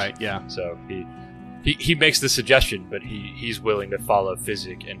boat. Right, yeah. So he makes the suggestion, but he's willing to follow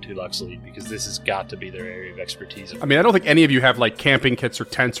Physic and Tulok's lead because this has got to be their area of expertise. I mean, I don't think any of you have like camping kits or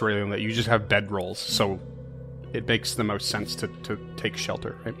tents or anything like that. You just have bedrolls, so it makes the most sense to take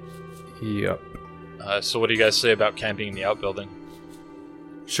shelter, right? Yep. So what do you guys say about camping in the outbuilding?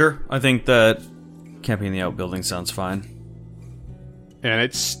 Sure, I think that camping in the outbuilding sounds fine. And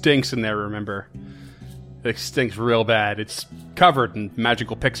it stinks in there, remember. It stinks real bad. It's covered in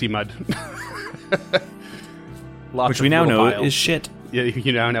magical pixie mud. Which we now know is shit. Yeah,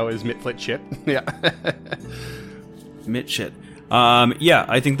 you now know is mitflit shit. Yeah. Mitt shit. Yeah,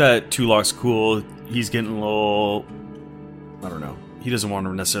 I think that Tulok's cool. He's getting a little... I don't know. He doesn't want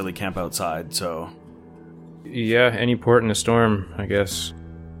to necessarily camp outside, so... Yeah, any port in a storm, I guess.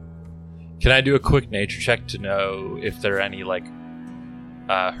 Can I do a quick nature check to know if there are any, like,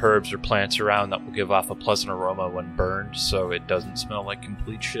 herbs or plants around that will give off a pleasant aroma when burned so it doesn't smell like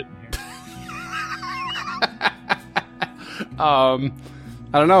complete shit in here? I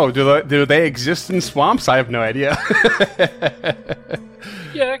don't know. Do they exist in swamps? I have no idea.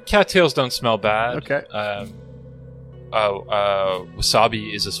 Yeah, cattails don't smell bad. Okay.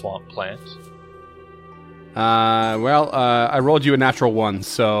 Wasabi is a swamp plant. I rolled you a natural 1,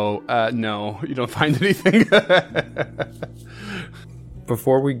 so no, you don't find anything.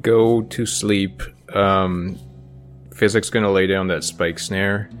 Before we go to sleep, Physic's gonna lay down that spike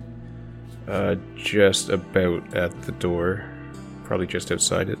snare just about at the door, probably just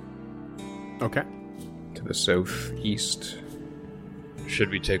outside it. Okay. To the southeast. Should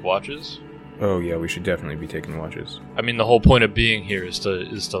we take watches? Oh yeah, we should definitely be taking watches. I mean, the whole point of being here is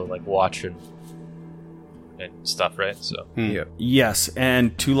to like watch and stuff, right? So yeah. Yes,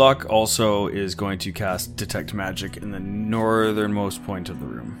 and Tulok also is going to cast Detect Magic in the northernmost point of the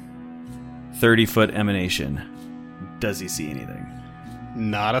room. 30-foot emanation. Does he see anything?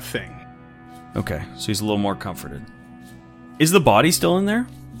 Not a thing. Okay, so he's a little more comforted. Is the body still in there?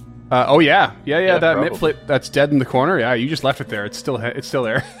 Oh yeah. That probably. mitflit that's dead in the corner. Yeah, you just left it there. It's still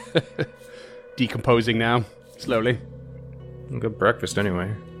there. Decomposing now, slowly. Good breakfast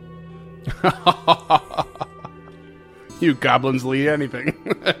anyway. You goblins will eat anything.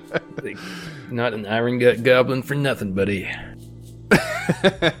 Not an iron gut goblin for nothing, buddy.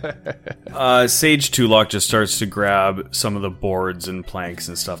 Sage Tulok just starts to grab some of the boards and planks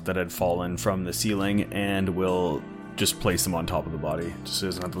and stuff that had fallen from the ceiling and will just place them on top of the body, just so he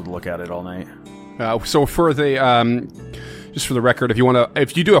doesn't have to look at it all night. So for the just for the record,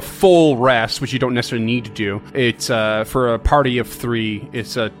 if you do a full rest, which you don't necessarily need to do, it's for a party of 3,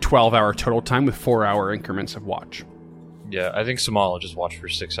 it's a 12-hour total time with 4-hour increments of watch. Yeah, I think Samal will just watch for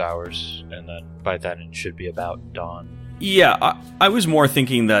 6 hours, and then by then it should be about dawn. Yeah, I was more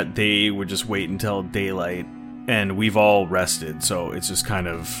thinking that they would just wait until daylight, and we've all rested, so it's just kind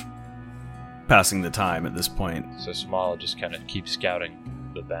of passing the time at this point. So Small just kind of keeps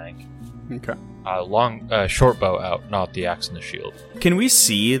scouting the bank. Okay. Short bow out, not the axe and the shield. Can we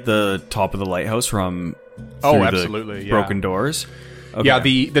see the top of the lighthouse from absolutely, the broken doors? Okay. Yeah,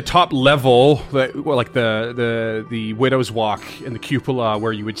 the top level, the Widow's Walk and the cupola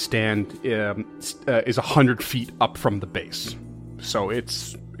where you would stand is 100 feet up from the base, so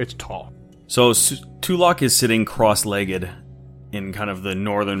it's tall. So Tulak is sitting cross-legged in kind of the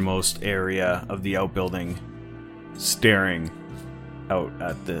northernmost area of the outbuilding, staring out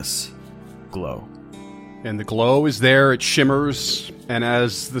at this glow. And the glow is there, it shimmers, and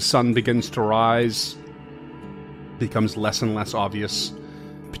as the sun begins to rise, it becomes less and less obvious,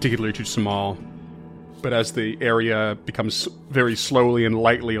 particularly to Small. But as the area becomes very slowly and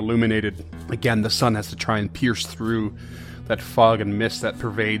lightly illuminated, again, the sun has to try and pierce through that fog and mist that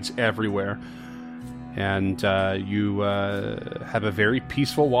pervades everywhere. And you have a very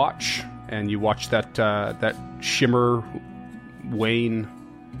peaceful watch, and you watch that shimmer wane,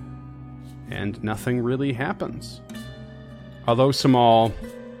 and nothing really happens. Although Small,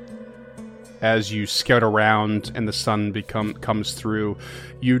 as you scout around and the sun comes through,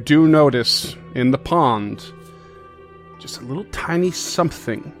 you do notice in the pond just a little tiny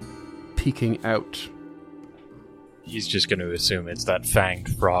something peeking out. He's just going to assume it's that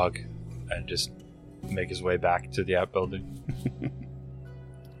fanged frog and just make his way back to the outbuilding.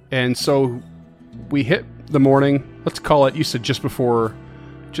 And so we hit the morning. Let's call it, you said just before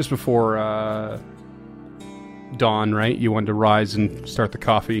dawn, right? You wanted to rise and start the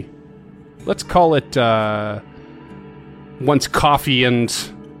coffee. Let's call it once coffee and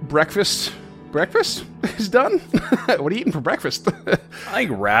breakfast is done. What are you eating for breakfast? I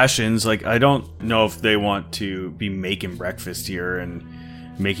think rations. I don't know if they want to be making breakfast here and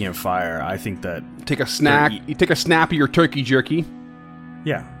making a fire. I think that take a snack. You take a snap of your turkey jerky.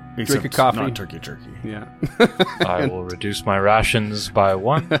 Yeah. Drink a coffee. Not turkey jerky. Yeah. I will reduce my rations by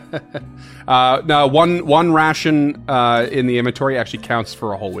 1. No, one ration in the inventory actually counts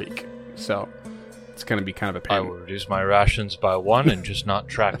for a whole week. So it's going to be kind of a pain. I will reduce my rations by 1 and just not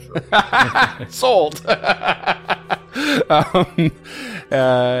track for it. Sold.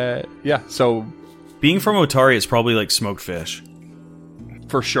 Yeah, so being from Otari is probably like smoked fish.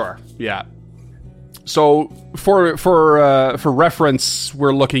 For sure, yeah. So for reference,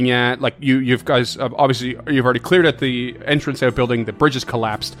 we're looking at you've guys obviously you've already cleared at the entrance outbuilding. The bridge is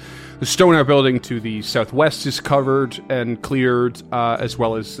collapsed. The stone outbuilding to the southwest is covered and cleared, as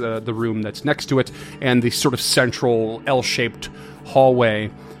well as the room that's next to it, and the sort of central L-shaped hallway.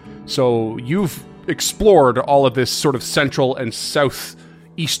 So you've explored all of this sort of central and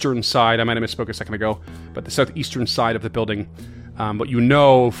southeastern side. I might have misspoke a second ago, but the southeastern side of the building. But you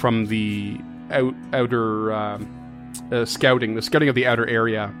know from the outer scouting of the outer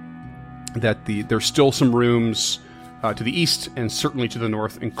area, that there's still some rooms to the east and certainly to the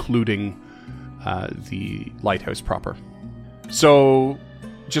north, including the lighthouse proper. So,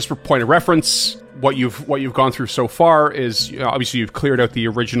 just for point of reference, what you've gone through so far is obviously you've cleared out the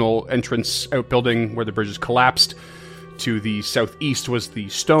original entrance outbuilding where the bridge is collapsed. To the southeast was the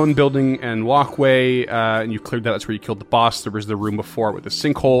stone building and walkway, and you cleared that. That's where you killed the boss. There was the room before with the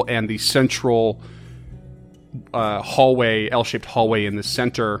sinkhole and the central hallway, L-shaped hallway in the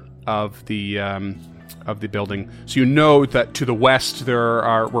center of the building. So you know that to the west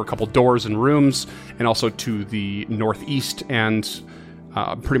were a couple doors and rooms, and also to the northeast and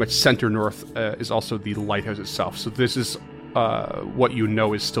pretty much center north is also the lighthouse itself. So this is what you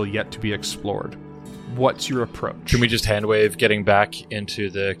know is still yet to be explored. What's your approach? Can we just hand wave getting back into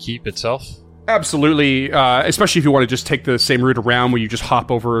the keep itself? Absolutely, especially if you want to just take the same route around where you just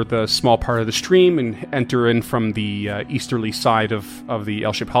hop over the small part of the stream and enter in from the easterly side of the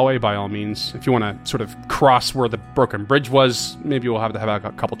L-shaped hallway, by all means. If you want to sort of cross where the broken bridge was, maybe we'll have to have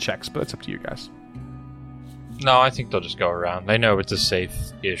a couple checks, but it's up to you guys. No, I think they'll just go around. They know it's a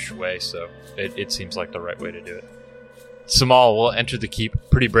safe-ish way, so it seems like the right way to do it. Small will enter the keep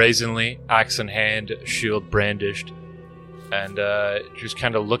pretty brazenly, axe in hand, shield brandished, and just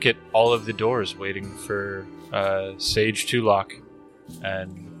kind of look at all of the doors, waiting for Sage Tulak,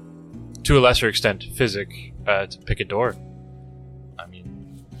 and to a lesser extent, Physic, to pick a door. I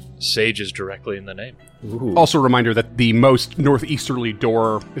mean, Sage is directly in the name. Ooh. Also a reminder that the most northeasterly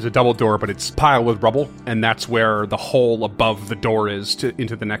door is a double door, but it's piled with rubble, and that's where the hole above the door is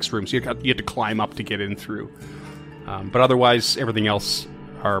into the next room, so you have to climb up to get in through. But otherwise, everything else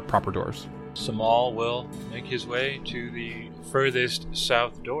are proper doors. Samal will make his way to the furthest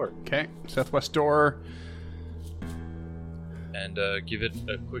south door. Okay, southwest door. And give it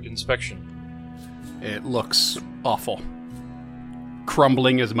a quick inspection. It looks awful.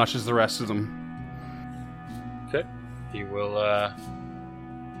 Crumbling as much as the rest of them. he will,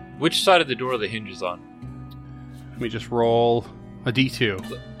 which side of the door are the hinges on? Let me just roll a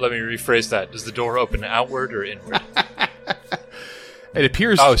d2. Let me rephrase that. Does the door open outward or inward? It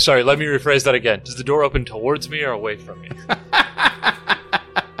appears... Oh, sorry, let me rephrase that again. Does the door open towards me or away from me?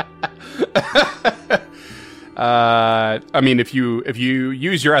 I mean, if you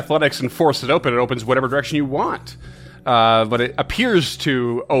use your athletics and force it opens whatever direction you want. But it appears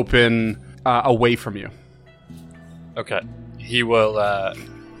to open away from you. Okay. He will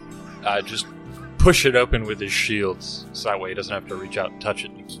just push it open with his shields, so that way he doesn't have to reach out and touch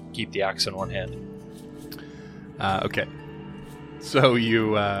it and keep the axe in one hand. Okay. So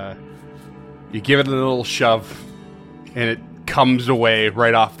you give it a little shove, and it comes away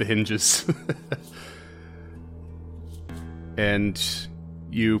right off the hinges. And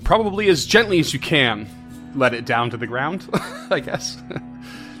you probably, as gently as you can, let it down to the ground, I guess.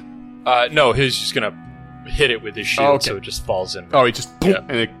 No, he's just gonna hit it with his shield, so it just falls in. Oh, it just boom,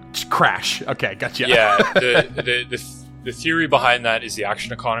 and it just crash. Okay, gotcha. Yeah, the theory behind that is the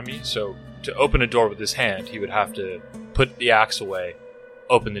action economy. So to open a door with his hand, he would have to put the axe away,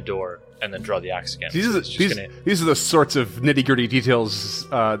 open the door, and then draw the axe again. These are the sorts of nitty-gritty details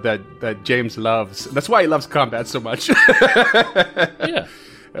that James loves. That's why he loves combat so much. Yeah,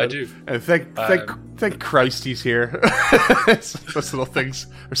 I do. And thank Christ he's here. Those little things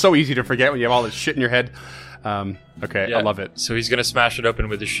are so easy to forget when you have all this shit in your head. Okay, Yeah. I love it. So he's going to smash it open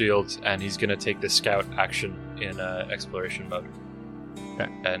with his shield, and he's going to take the scout action in exploration mode. Okay.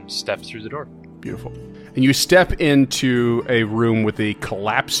 And step through the door. Beautiful. And you step into a room with a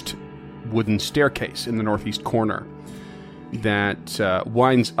collapsed wooden staircase in the northeast corner that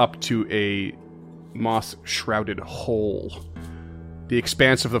winds up to a moss-shrouded hole. The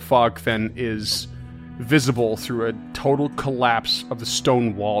expanse of the fog fen is visible through a total collapse of the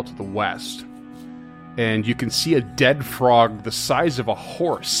stone wall to the west. And you can see a dead frog the size of a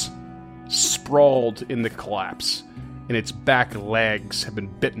horse sprawled in the collapse, and its back legs have been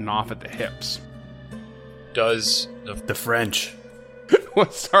bitten off at the hips. Does The French.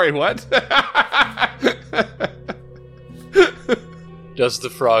 What? Sorry, what? Does the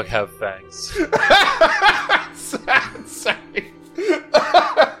frog have fangs? Sorry.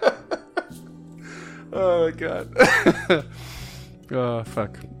 Oh, my God. Oh,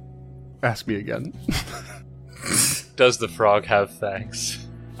 fuck. Ask me again. Does the frog have fangs?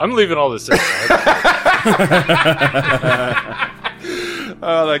 I'm leaving all this in.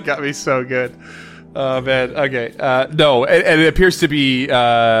 Oh, that got me so good. Oh, man. Okay. No, and it appears to be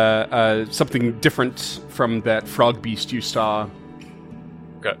something different from that frog beast you saw.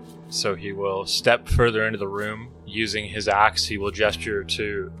 Okay. So he will step further into the room. Using his axe, he will gesture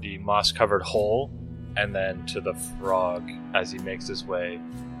to the moss-covered hole and then to the frog as he makes his way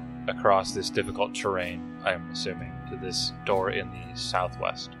across this difficult terrain, I'm assuming, to this door in the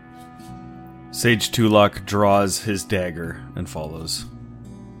southwest. Sage Tulok draws his dagger and follows.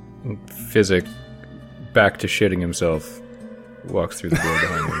 Physic, back to shitting himself, walks through the door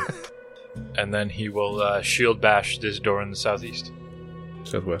behind him. And then he will shield bash this door in the southeast.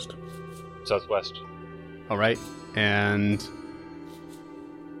 Southwest. Southwest. All right. And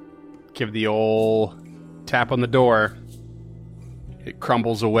give the old tap on the door. It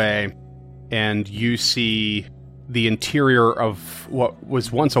crumbles away, and you see the interior of what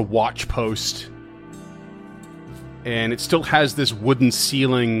was once a watch post. And it still has this wooden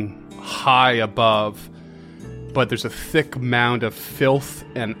ceiling high above, but there's a thick mound of filth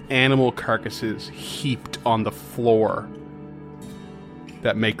and animal carcasses heaped on the floor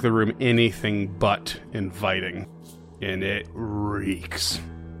that make the room anything but inviting. And it reeks.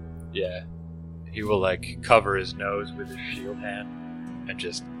 Yeah. He will, cover his nose with his shield hand and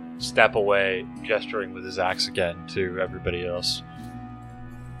just step away, gesturing with his axe again to everybody else.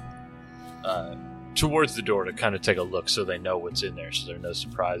 Towards the door to kind of take a look so they know what's in there, so there are no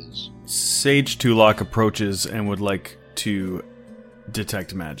surprises. Sage Tulok approaches and would like to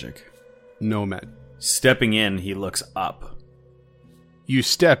detect magic. Nomad. Stepping in, he looks up. You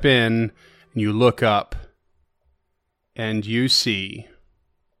step in, and you look up, and you see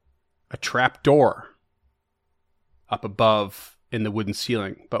a trap door up above in the wooden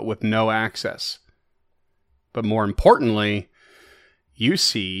ceiling, but with no access. But more importantly, you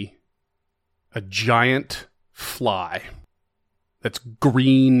see a giant fly that's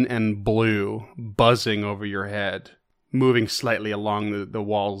green and blue buzzing over your head, moving slightly along the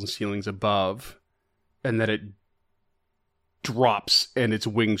walls and ceilings above, and that it drops and its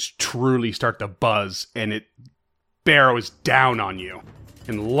wings truly start to buzz, and it barrows down on you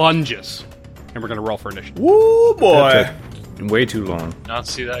and lunges. And we're going to roll for initiative. Woo, boy! Way too long. Not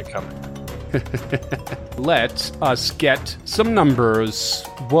see that coming. Let us get some numbers.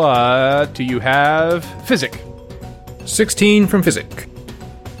 What do you have? Physic. 16 from Physic.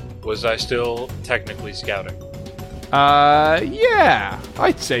 Was I still technically scouting? Yeah,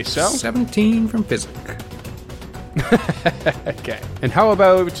 I'd say so. 17 from Physic. Okay. And how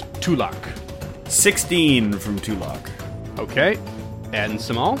about Tulak? 16 from Tulak. Okay. And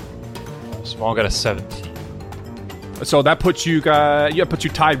Samal? Small got a 17. So that puts you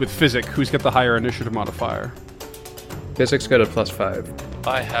tied with Physic. Who's got the higher initiative modifier? Physic's got a +5.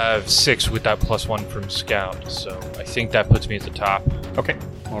 I have 6 with that +1 from Scout, so I think that puts me at the top. Okay.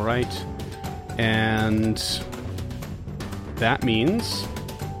 All right. And that means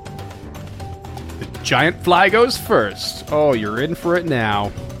the giant fly goes first. Oh, you're in for it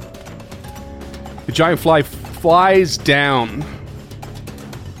now. The giant fly flies down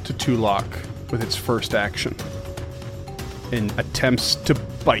to Tulak with its first action and attempts to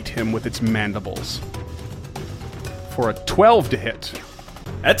bite him with its mandibles for a 12 to hit.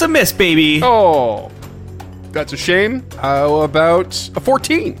 That's a miss, baby. Oh, that's a shame. How about a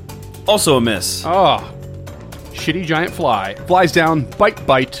 14? Also a miss. Oh, shitty giant fly. Flies down,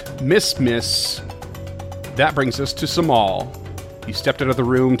 bite, miss. That brings us to Samal. You stepped out of the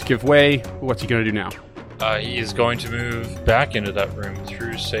room to give way. What's he going to do now? He is going to move back into that room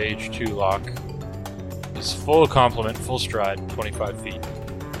through Sage Tulak. His full complement, full stride, 25 feet.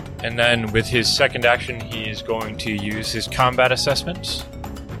 And then with his second action, he is going to use his combat assessment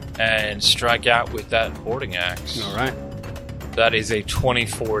and strike out with that boarding axe. All right. That is a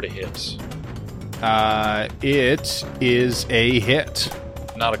 24 to hit. It is a hit.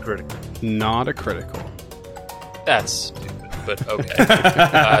 Not a critical. Not a critical. That's stupid, but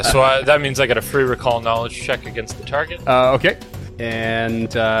okay. So that means I get a free recall knowledge check against the target. Okay.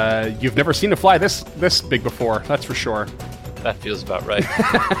 And you've never seen a fly this big before, that's for sure. That feels about right.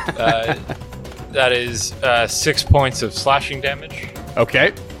 That is 6 points of slashing damage.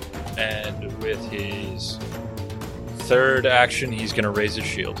 Okay. And with his third action, he's going to raise his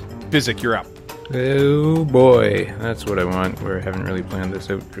shield. Physic, you're up. Oh boy, that's what I want. We haven't really planned this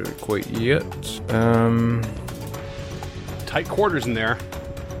out really quite yet. Tight quarters in there.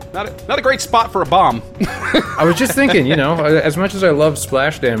 Not a great spot for a bomb. I was just thinking, as much as I love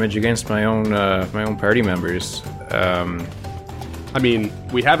splash damage against my own party members, I mean,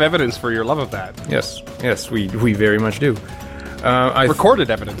 we have evidence for your love of that. yes, we very much do. Recorded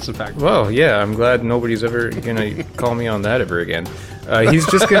evidence, in fact. Well, yeah, I'm glad nobody's ever gonna call me on that ever again. He's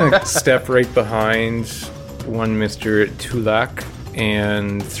just gonna step right behind one Mr. Tulak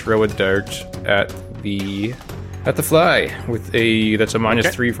and throw a dart at the fly with that's a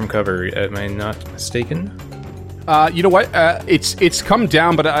 -3 from cover. Am I not mistaken? You know what? It's come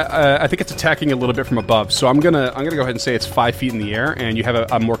down, but I think it's attacking a little bit from above. So I'm gonna go ahead and say it's 5 feet in the air, and you have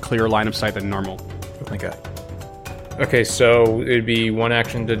a more clear line of sight than normal. Oh my god. Okay, so it'd be one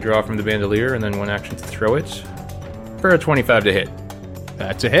action to draw from the bandolier, and then one action to throw it for a 25 to hit.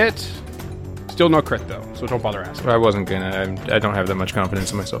 That's a hit. Still no crit though, so don't bother asking. I wasn't gonna. I don't have that much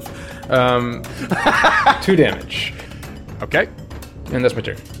confidence in myself. 2 damage, Okay. and that's my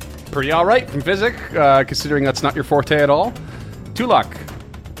turn. Pretty all right from Physic, considering that's not your forte at all. Tulak.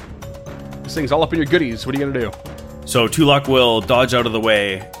 This thing's all up in your goodies. What are you going to do? So Tulak will dodge out of the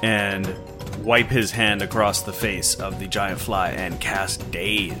way and wipe his hand across the face of the giant fly and cast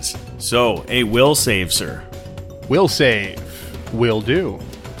Daze. So, a will save, sir. Will save. Will do.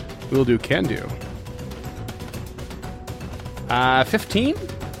 Will do, can do. 15?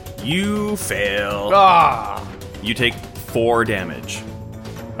 You fail. Ah! You take 4 damage.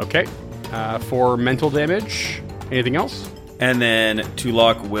 Okay. For mental damage. Anything else? And then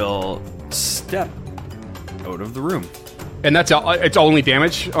Tulak will step out of the room. And that's it's only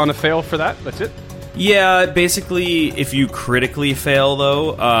damage on a fail for that? That's it? Yeah, basically, if you critically fail,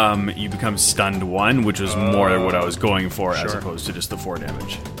 though, you become stunned 1, which was more what I was going for, as opposed to just the 4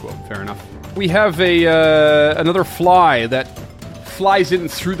 damage. Cool, fair enough. We have another fly that flies in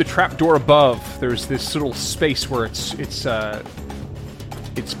through the trapdoor above. There's this little space where it's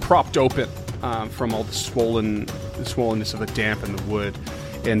propped open from all the swollenness of the damp and the wood.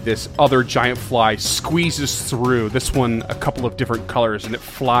 And this other giant fly squeezes through, this one a couple of different colors, and it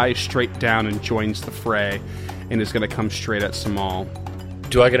flies straight down and joins the fray and is going to come straight at Samal.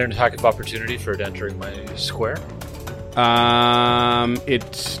 Do I get an attack of opportunity for it entering my square?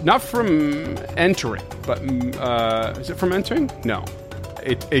 It's not from entering, but is it from entering? No.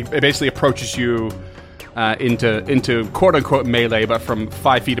 It basically approaches you into quote-unquote melee, but from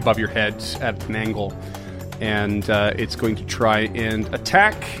 5 feet above your head at an angle. And it's going to try and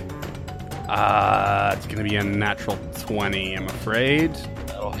attack. It's going to be a natural 20, I'm afraid.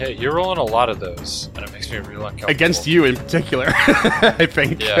 That'll hit. You're rolling a lot of those, and it makes me real uncomfortable. Against you in particular, I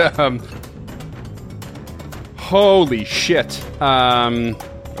think. Yeah. Holy shit. Oh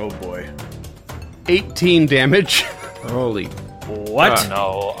boy. 18 damage. Holy. What? Oh,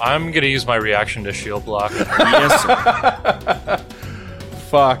 no, I'm gonna use my reaction to shield block. Yes, sir.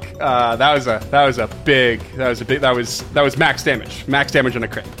 Fuck. That was max damage. Max damage on a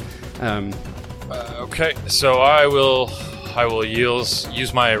crit. Okay, so I will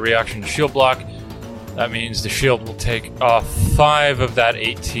use my reaction to shield block. That means the shield will take off 5 of that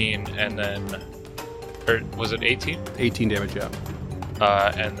 18, and then, or was it 18? 18 damage, yeah.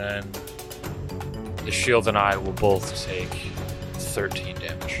 And then the shield and I will both take 13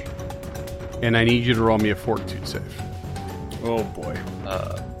 damage. And I need you to roll me a fortitude save. Oh boy.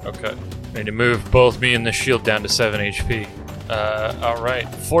 Okay. I need to move both me and the shield down to 7 HP. Alright.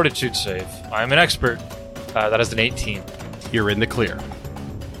 Fortitude save. I'm an expert. That is an 18. You're in the clear.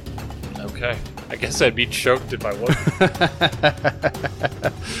 Okay. I guess I'd be choked in my weapon.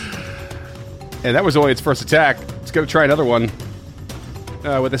 And that was only its first attack. It's going to try another one.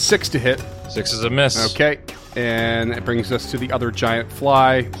 With a 6 to hit. 6 is a miss. Okay. And it brings us to the other giant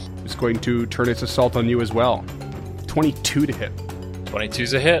fly. It's going to turn its assault on you as well. 22 to hit.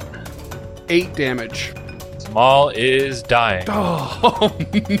 22's a hit. 8 damage. Small is dying. Oh,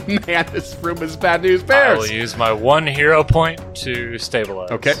 man, this room is bad news I bears. will use my 1 hero point to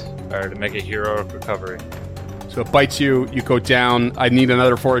stabilize. Okay. Or to make a hero recovery. So it bites you, you go down. I need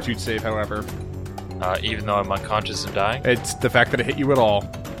another fortitude save, however. Even though I'm unconscious and dying. It's the fact that it hit you at all.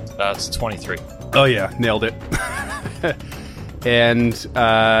 That's 23. Oh, yeah, nailed it. And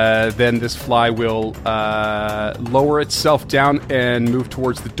then this fly will lower itself down and move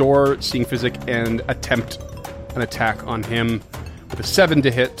towards the door, seeing Physic, and attempt an attack on him with a 7 to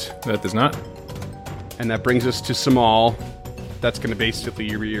hit. That does not. And that brings us to Samal. That's going to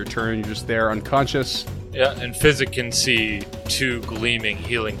basically be your turn. You're just there unconscious. Yeah, and Physic can see 2 gleaming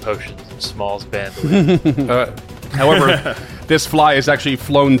healing potions in Small's bandolier. However, this fly is actually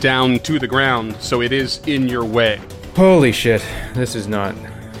flown down to the ground, so it is in your way. Holy shit. This is not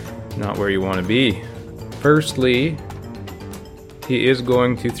where you want to be. Firstly, he is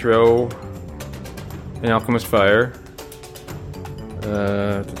going to throw an Alchemist Fire.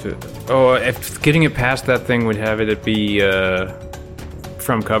 If getting it past that thing would have it be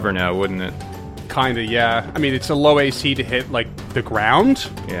from cover now, wouldn't it? Kinda, yeah. I mean, it's a low AC to hit, like, the ground,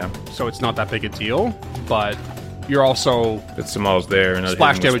 Yeah. so it's not that big a deal, but you're also But Samal's there. And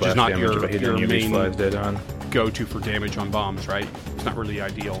Splash hitting with damage is not damage your- if I hit your any of these main- flies dead on. go-to for damage on bombs, right? It's not really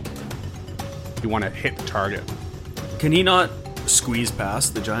ideal. You want to hit the target. Can he not squeeze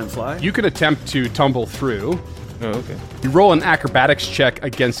past the giant fly? You could attempt to tumble through. Oh, okay. You roll an acrobatics check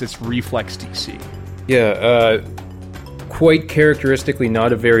against its reflex DC. Yeah, quite characteristically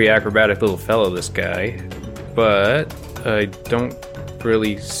not a very acrobatic little fellow, this guy. But I don't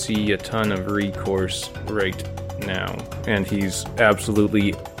really see a ton of recourse right now. And he's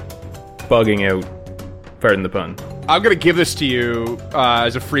absolutely bugging out. Pardon the pun. I'm going to give this to you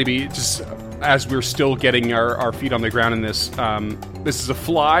as a freebie, just as we're still getting our feet on the ground in this. This is a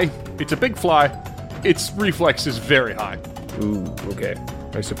fly. It's a big fly. Its reflex is very high. Ooh, okay.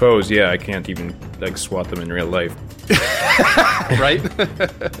 I suppose, yeah, I can't even, like, swat them in real life. Right?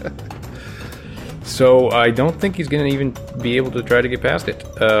 So I don't think he's going to even be able to try to get past it.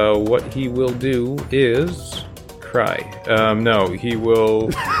 What he will do is cry. No, he will...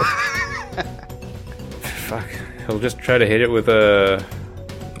 Fuck. He'll just try to hit it with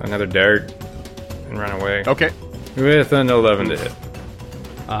another dart and run away. Okay. With an 11 to hit.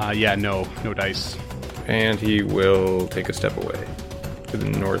 Yeah, no dice. And he will take a step away to the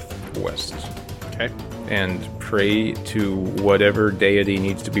northwest Okay. and pray to whatever deity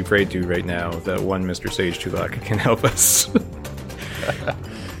needs to be prayed to right now that one Mr. Sage Tulaka can help us.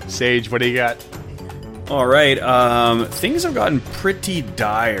 Sage, what do you got? All right. Things have gotten pretty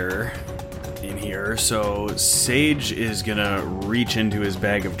dire in here, so Sage is gonna reach into his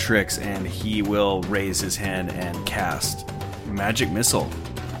bag of tricks and he will raise his hand and cast Magic Missile.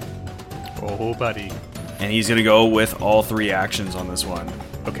 Oh, buddy. And he's gonna go with all 3 actions on this one.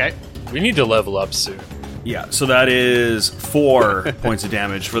 Okay. We need to level up soon. Yeah, so that is 4 points of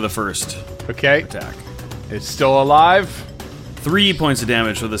damage for the first Okay. attack. It's still alive. 3 points of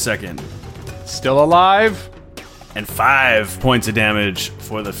damage for the second. Still alive. And 5 points of damage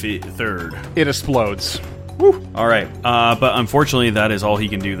for the third. It explodes. All right, but unfortunately that is all he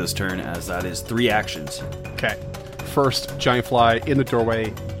can do this turn, as that is 3 actions. Okay. First giant fly in the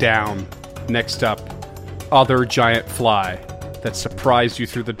doorway, down. Next up, other giant fly that surprised you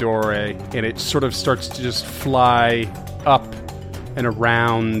through the doorway, and it sort of starts to just fly up and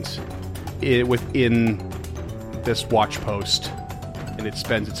around it within this watch post, and it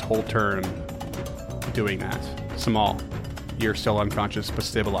spends its whole turn doing that. Samal, you're still unconscious but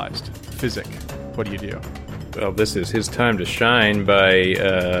stabilized. Physic, what do you do? Well, this is his time to shine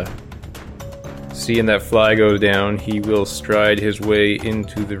by seeing that fly go down. He will stride his way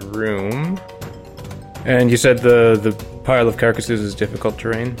into the room. And you said the pile of carcasses is difficult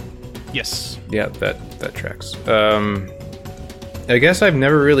terrain? Yes. Yeah, that tracks. I guess I've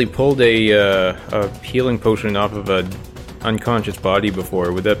never really pulled a healing potion off of a unconscious body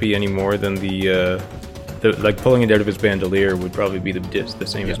before. Would that be any more than the like pulling it out of his bandolier would probably be the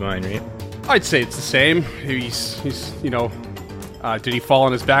same as mine, right? I'd say it's the same. He's did he fall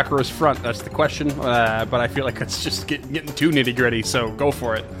on his back or his front? That's the question. But I feel like it's just getting too nitty-gritty, so go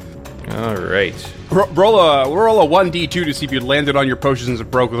for it. All right. Roll a 1d2 to see if you landed on your potions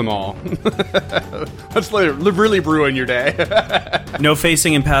and broke them all. That's really ruin your day. No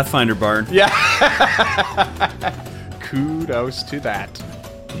facing in Pathfinder, Bard. Yeah. Kudos to that.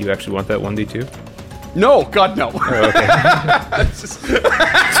 Do you actually want that 1d2? No, God, no. Oh, okay.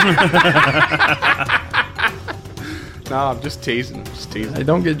 No, I'm just teasing. I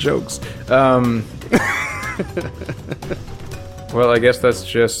don't get jokes. Well, I guess that's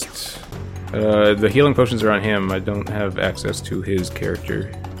just... the healing potions are on him. I don't have access to his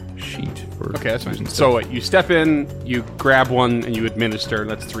character sheet. For Okay, that's fine. So you step in, you grab one, and you administer.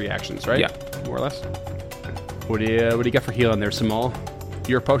 That's 3 actions, right? Yeah. More or less. What do you got for healing there, Samal?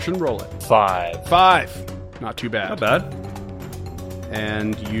 Your potion, roll it. 5. 5. Not too bad. Not bad.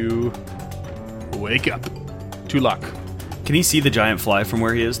 And you wake up. 2 luck. Can he see the giant fly from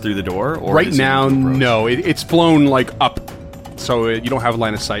where he is through the door? Or Right is he now, too approach? no. It's flown, like, up. So you don't have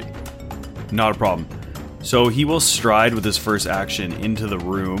line of sight. Not a problem. So he will stride with his first action into the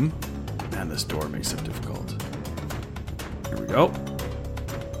room. Man, this door makes it difficult. Here we go.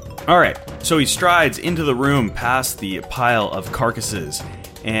 Alright, so he strides into the room past the pile of carcasses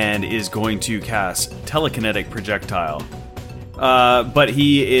and is going to cast Telekinetic Projectile. But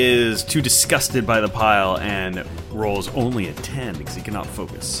he is too disgusted by the pile and rolls only a 10 because he cannot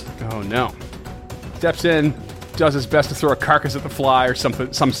focus. Oh, no. Steps in, does his best to throw a carcass at the fly or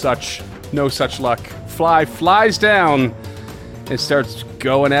something, some such. No such luck. Fly flies down and starts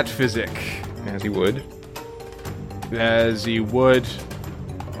going at Physic. As he would. As he would.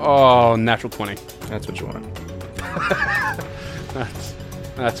 Oh, natural 20. That's what you want.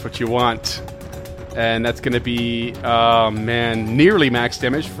 That's what you want. And that's going to be, oh man, nearly max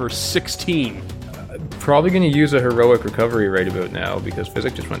damage for 16. Probably going to use a heroic recovery right about now because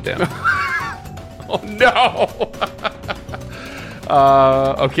Physic just went down. Oh no!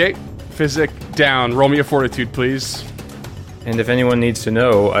 Okay. Physic down. Roll me a fortitude, please. And if anyone needs to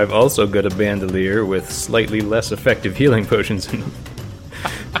know, I've also got a bandolier with slightly less effective healing potions in them.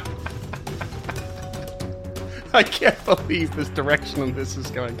 I can't believe this direction of this is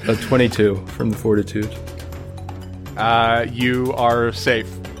going. A 22 from the fortitude. You are safe.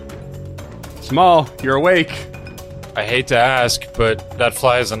 Small, you're awake. I hate to ask, but that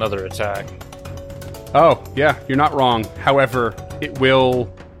fly is another attack. Oh, yeah, you're not wrong. However, it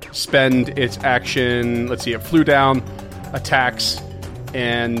will spend its action. Let's see, it flew down, attacks,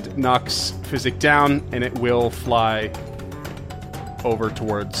 and knocks Physic down, and it will fly over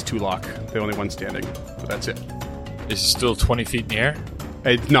towards Tulok, the only one standing. So that's it. Is he still 20 feet in the air?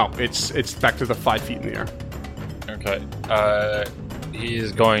 No, it's back to the 5 feet in the air. Okay. He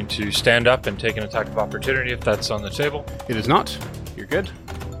is going to stand up and take an attack of opportunity if that's on the table. It is not. You're good.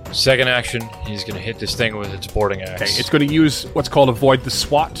 Second action, he's going to hit this thing with its boarding axe. Okay, it's going to use what's called Avoid the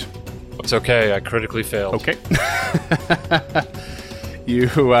SWAT. It's okay, I critically failed. Okay.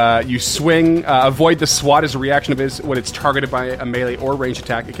 You swing. Avoid the SWAT as a reaction of his when it's targeted by a melee or ranged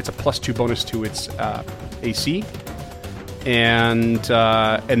attack. It gets a +2 bonus to its AC, and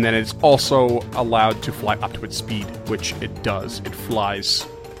then it's also allowed to fly up to its speed, which it does. It flies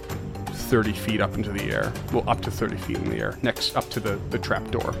 30 feet up into the air. Well, up to 30 feet in the air. Next, up to the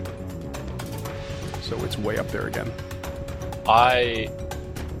trap door. So it's way up there again. I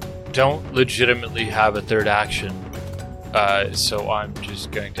don't legitimately have a third action, so I'm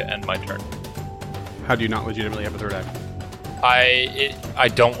just going to end my turn. How do you not legitimately have a third action? I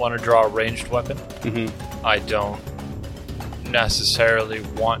don't want to draw a ranged weapon. Mm-hmm. I don't necessarily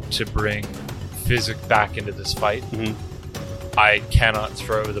want to bring Physic back into this fight. Mm-hmm. I cannot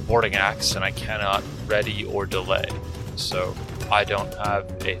throw the boarding axe, and I cannot ready or delay. So I don't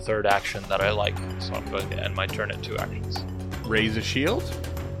have a third action that I like, so I'm going to end my turn at 2 actions. Raise a shield?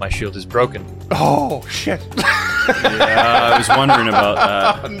 My shield is broken. Oh, shit. Yeah, I was wondering about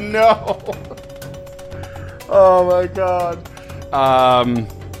that. No. Oh, my God.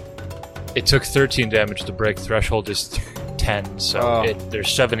 It took 13 damage. The break threshold is 10, so there's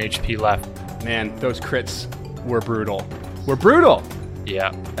 7 HP left. Man, those crits were brutal.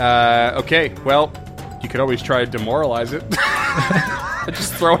 Yeah. Okay, well, you could always try to demoralize it.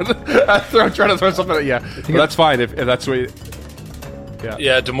 Just trying to throw something at you. Well, that's fine if that's what you...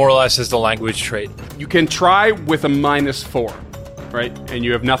 Yeah, demoralize is the language trait. You can try with a -4, right? And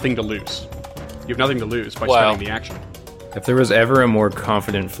you have nothing to lose. You have nothing to lose by spending the action. If there was ever a more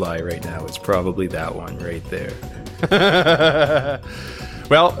confident fly right now, it's probably that one right there.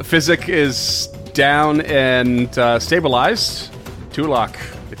 Well, Physic is down and stabilized. Tulak,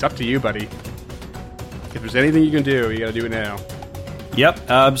 it's up to you, buddy. If there's anything you can do, you gotta do it now. Yep,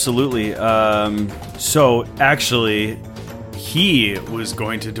 absolutely. So, actually, he was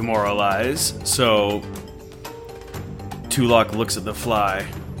going to demoralize, so Tulak looks at the fly,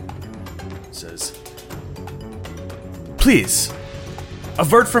 says, "Please,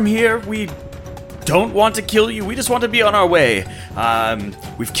 avert from here. We don't want to kill you. We just want to be on our way.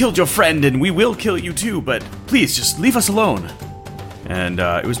 We've killed your friend, and we will kill you too, but please, just leave us alone." And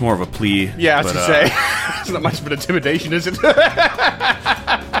it was more of a plea. Yeah, I was to say. It's not much of an intimidation, is it?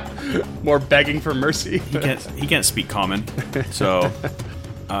 More begging for mercy. He can't speak common. So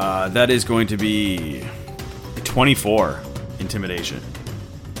that is going to be a 24 intimidation.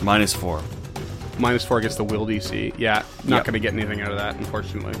 -4. -4 against the will DC. Yeah, not going to get anything out of that,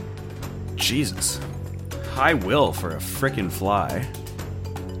 unfortunately. Jesus. High will for a frickin' fly.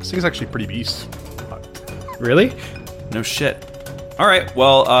 This thing's actually pretty beast. Really? No shit. Alright,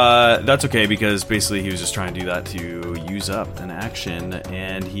 well, that's okay, because basically he was just trying to do that to use up an action,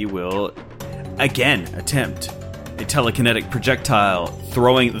 and he will, again, attempt a telekinetic projectile,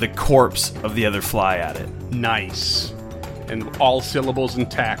 throwing the corpse of the other fly at it. Nice. And all syllables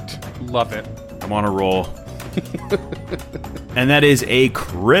intact. Love it. I'm on a roll. And that is a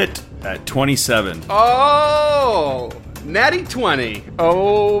crit at 27. Oh! Natty 20.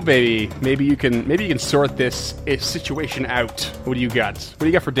 Oh, baby. Maybe you can sort this situation out. What do you got? What do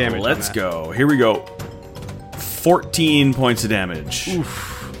you got for damage? Let's go. Here we go. 14 points of damage.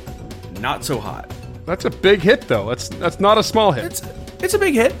 Oof. Not so hot. That's a big hit, though. That's not a small hit. It's a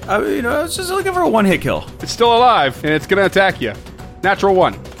big hit. I was just looking for a one-hit kill. It's still alive, and it's gonna attack you. Natural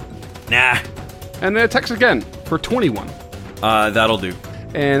 1. Nah. And then it attacks again for 21. That'll do.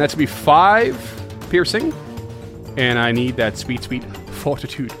 And that's gonna be 5 piercing. And I need that sweet, sweet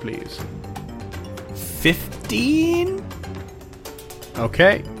fortitude, please. 15?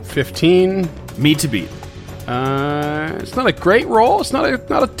 Okay, 15. Me to beat. It's not a great roll. It's not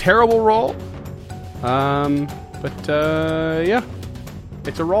a terrible roll. But yeah,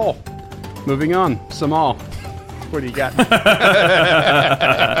 it's a roll. Moving on. Samal, what do you got?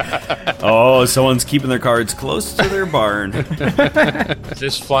 Oh, someone's keeping their cards close to their barn.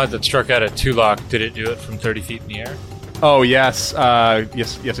 This fly that struck out at Tulak, did it do it from 30 feet in the air? Oh, yes.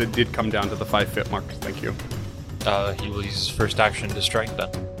 Yes, it did come down to the 5-foot mark. Thank you. He will use his first action to strike then.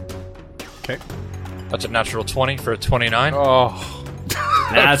 Okay. That's a natural 20 for a 29. Oh.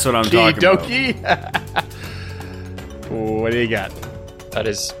 That's what I'm talking about. Dokie. What do you got? That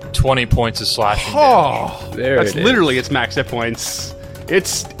is 20 points of slashing damage. Oh, that's it is. literally its max hit points.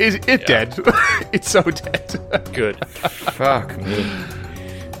 It's dead. It's so dead. Good. Fuck me.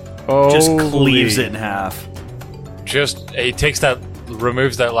 Just cleaves it in half. He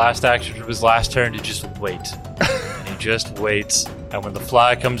removes that last action from his last turn to just wait. And he just waits. And when the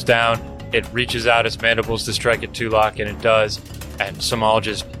fly comes down, it reaches out its mandibles to strike at Tulak, and it does. And Samal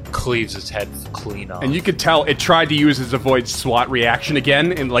just cleaves its head clean off. And you could tell it tried to use its avoid SWAT reaction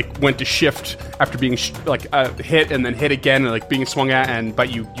again, and went to shift after being hit, and then hit again, and being swung at,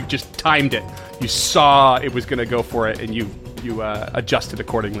 but you just timed it. You saw it was going to go for it, and you adjusted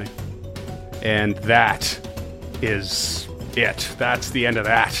accordingly. And that is it. That's the end of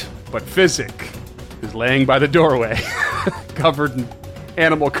that. But Physic is laying by the doorway, covered in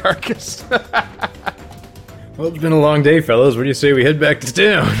animal carcass. Well, it's been a long day, fellas. What do you say we head back to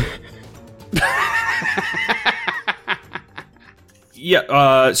town?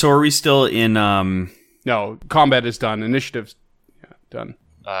 Yeah, so are we still in, No, combat is done. Initiative's done.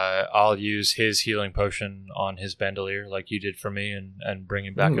 I'll use his healing potion on his bandolier like you did for me and bring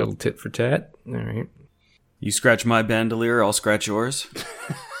him back A little up. tit for tat. All right. You scratch my bandolier, I'll scratch yours?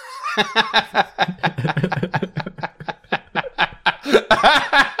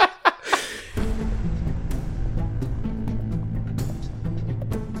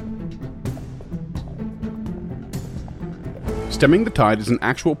 Stemming the Tide is an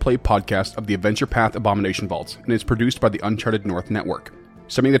actual play podcast of the Adventure Path Abomination Vaults and is produced by the Uncharted North Network.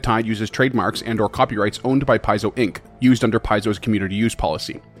 Stemming the Tide uses trademarks and/or copyrights owned by Paizo Inc., used under Paizo's community use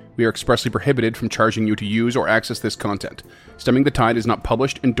policy. We are expressly prohibited from charging you to use or access this content. Stemming the Tide is not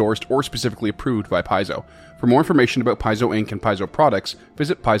published, endorsed, or specifically approved by Paizo. For more information about Paizo Inc. and Paizo products,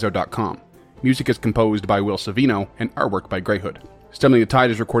 visit paizo.com. Music is composed by Will Savino and artwork by Greyhood. Stemming the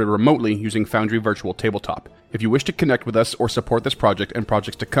Tide is recorded remotely using Foundry Virtual Tabletop. If you wish to connect with us or support this project and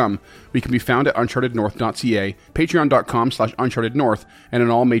projects to come, we can be found at unchartednorth.ca, patreon.com/unchartednorth, and on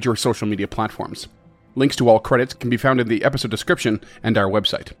all major social media platforms. Links to all credits can be found in the episode description and our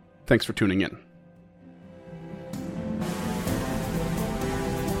website. Thanks for tuning in.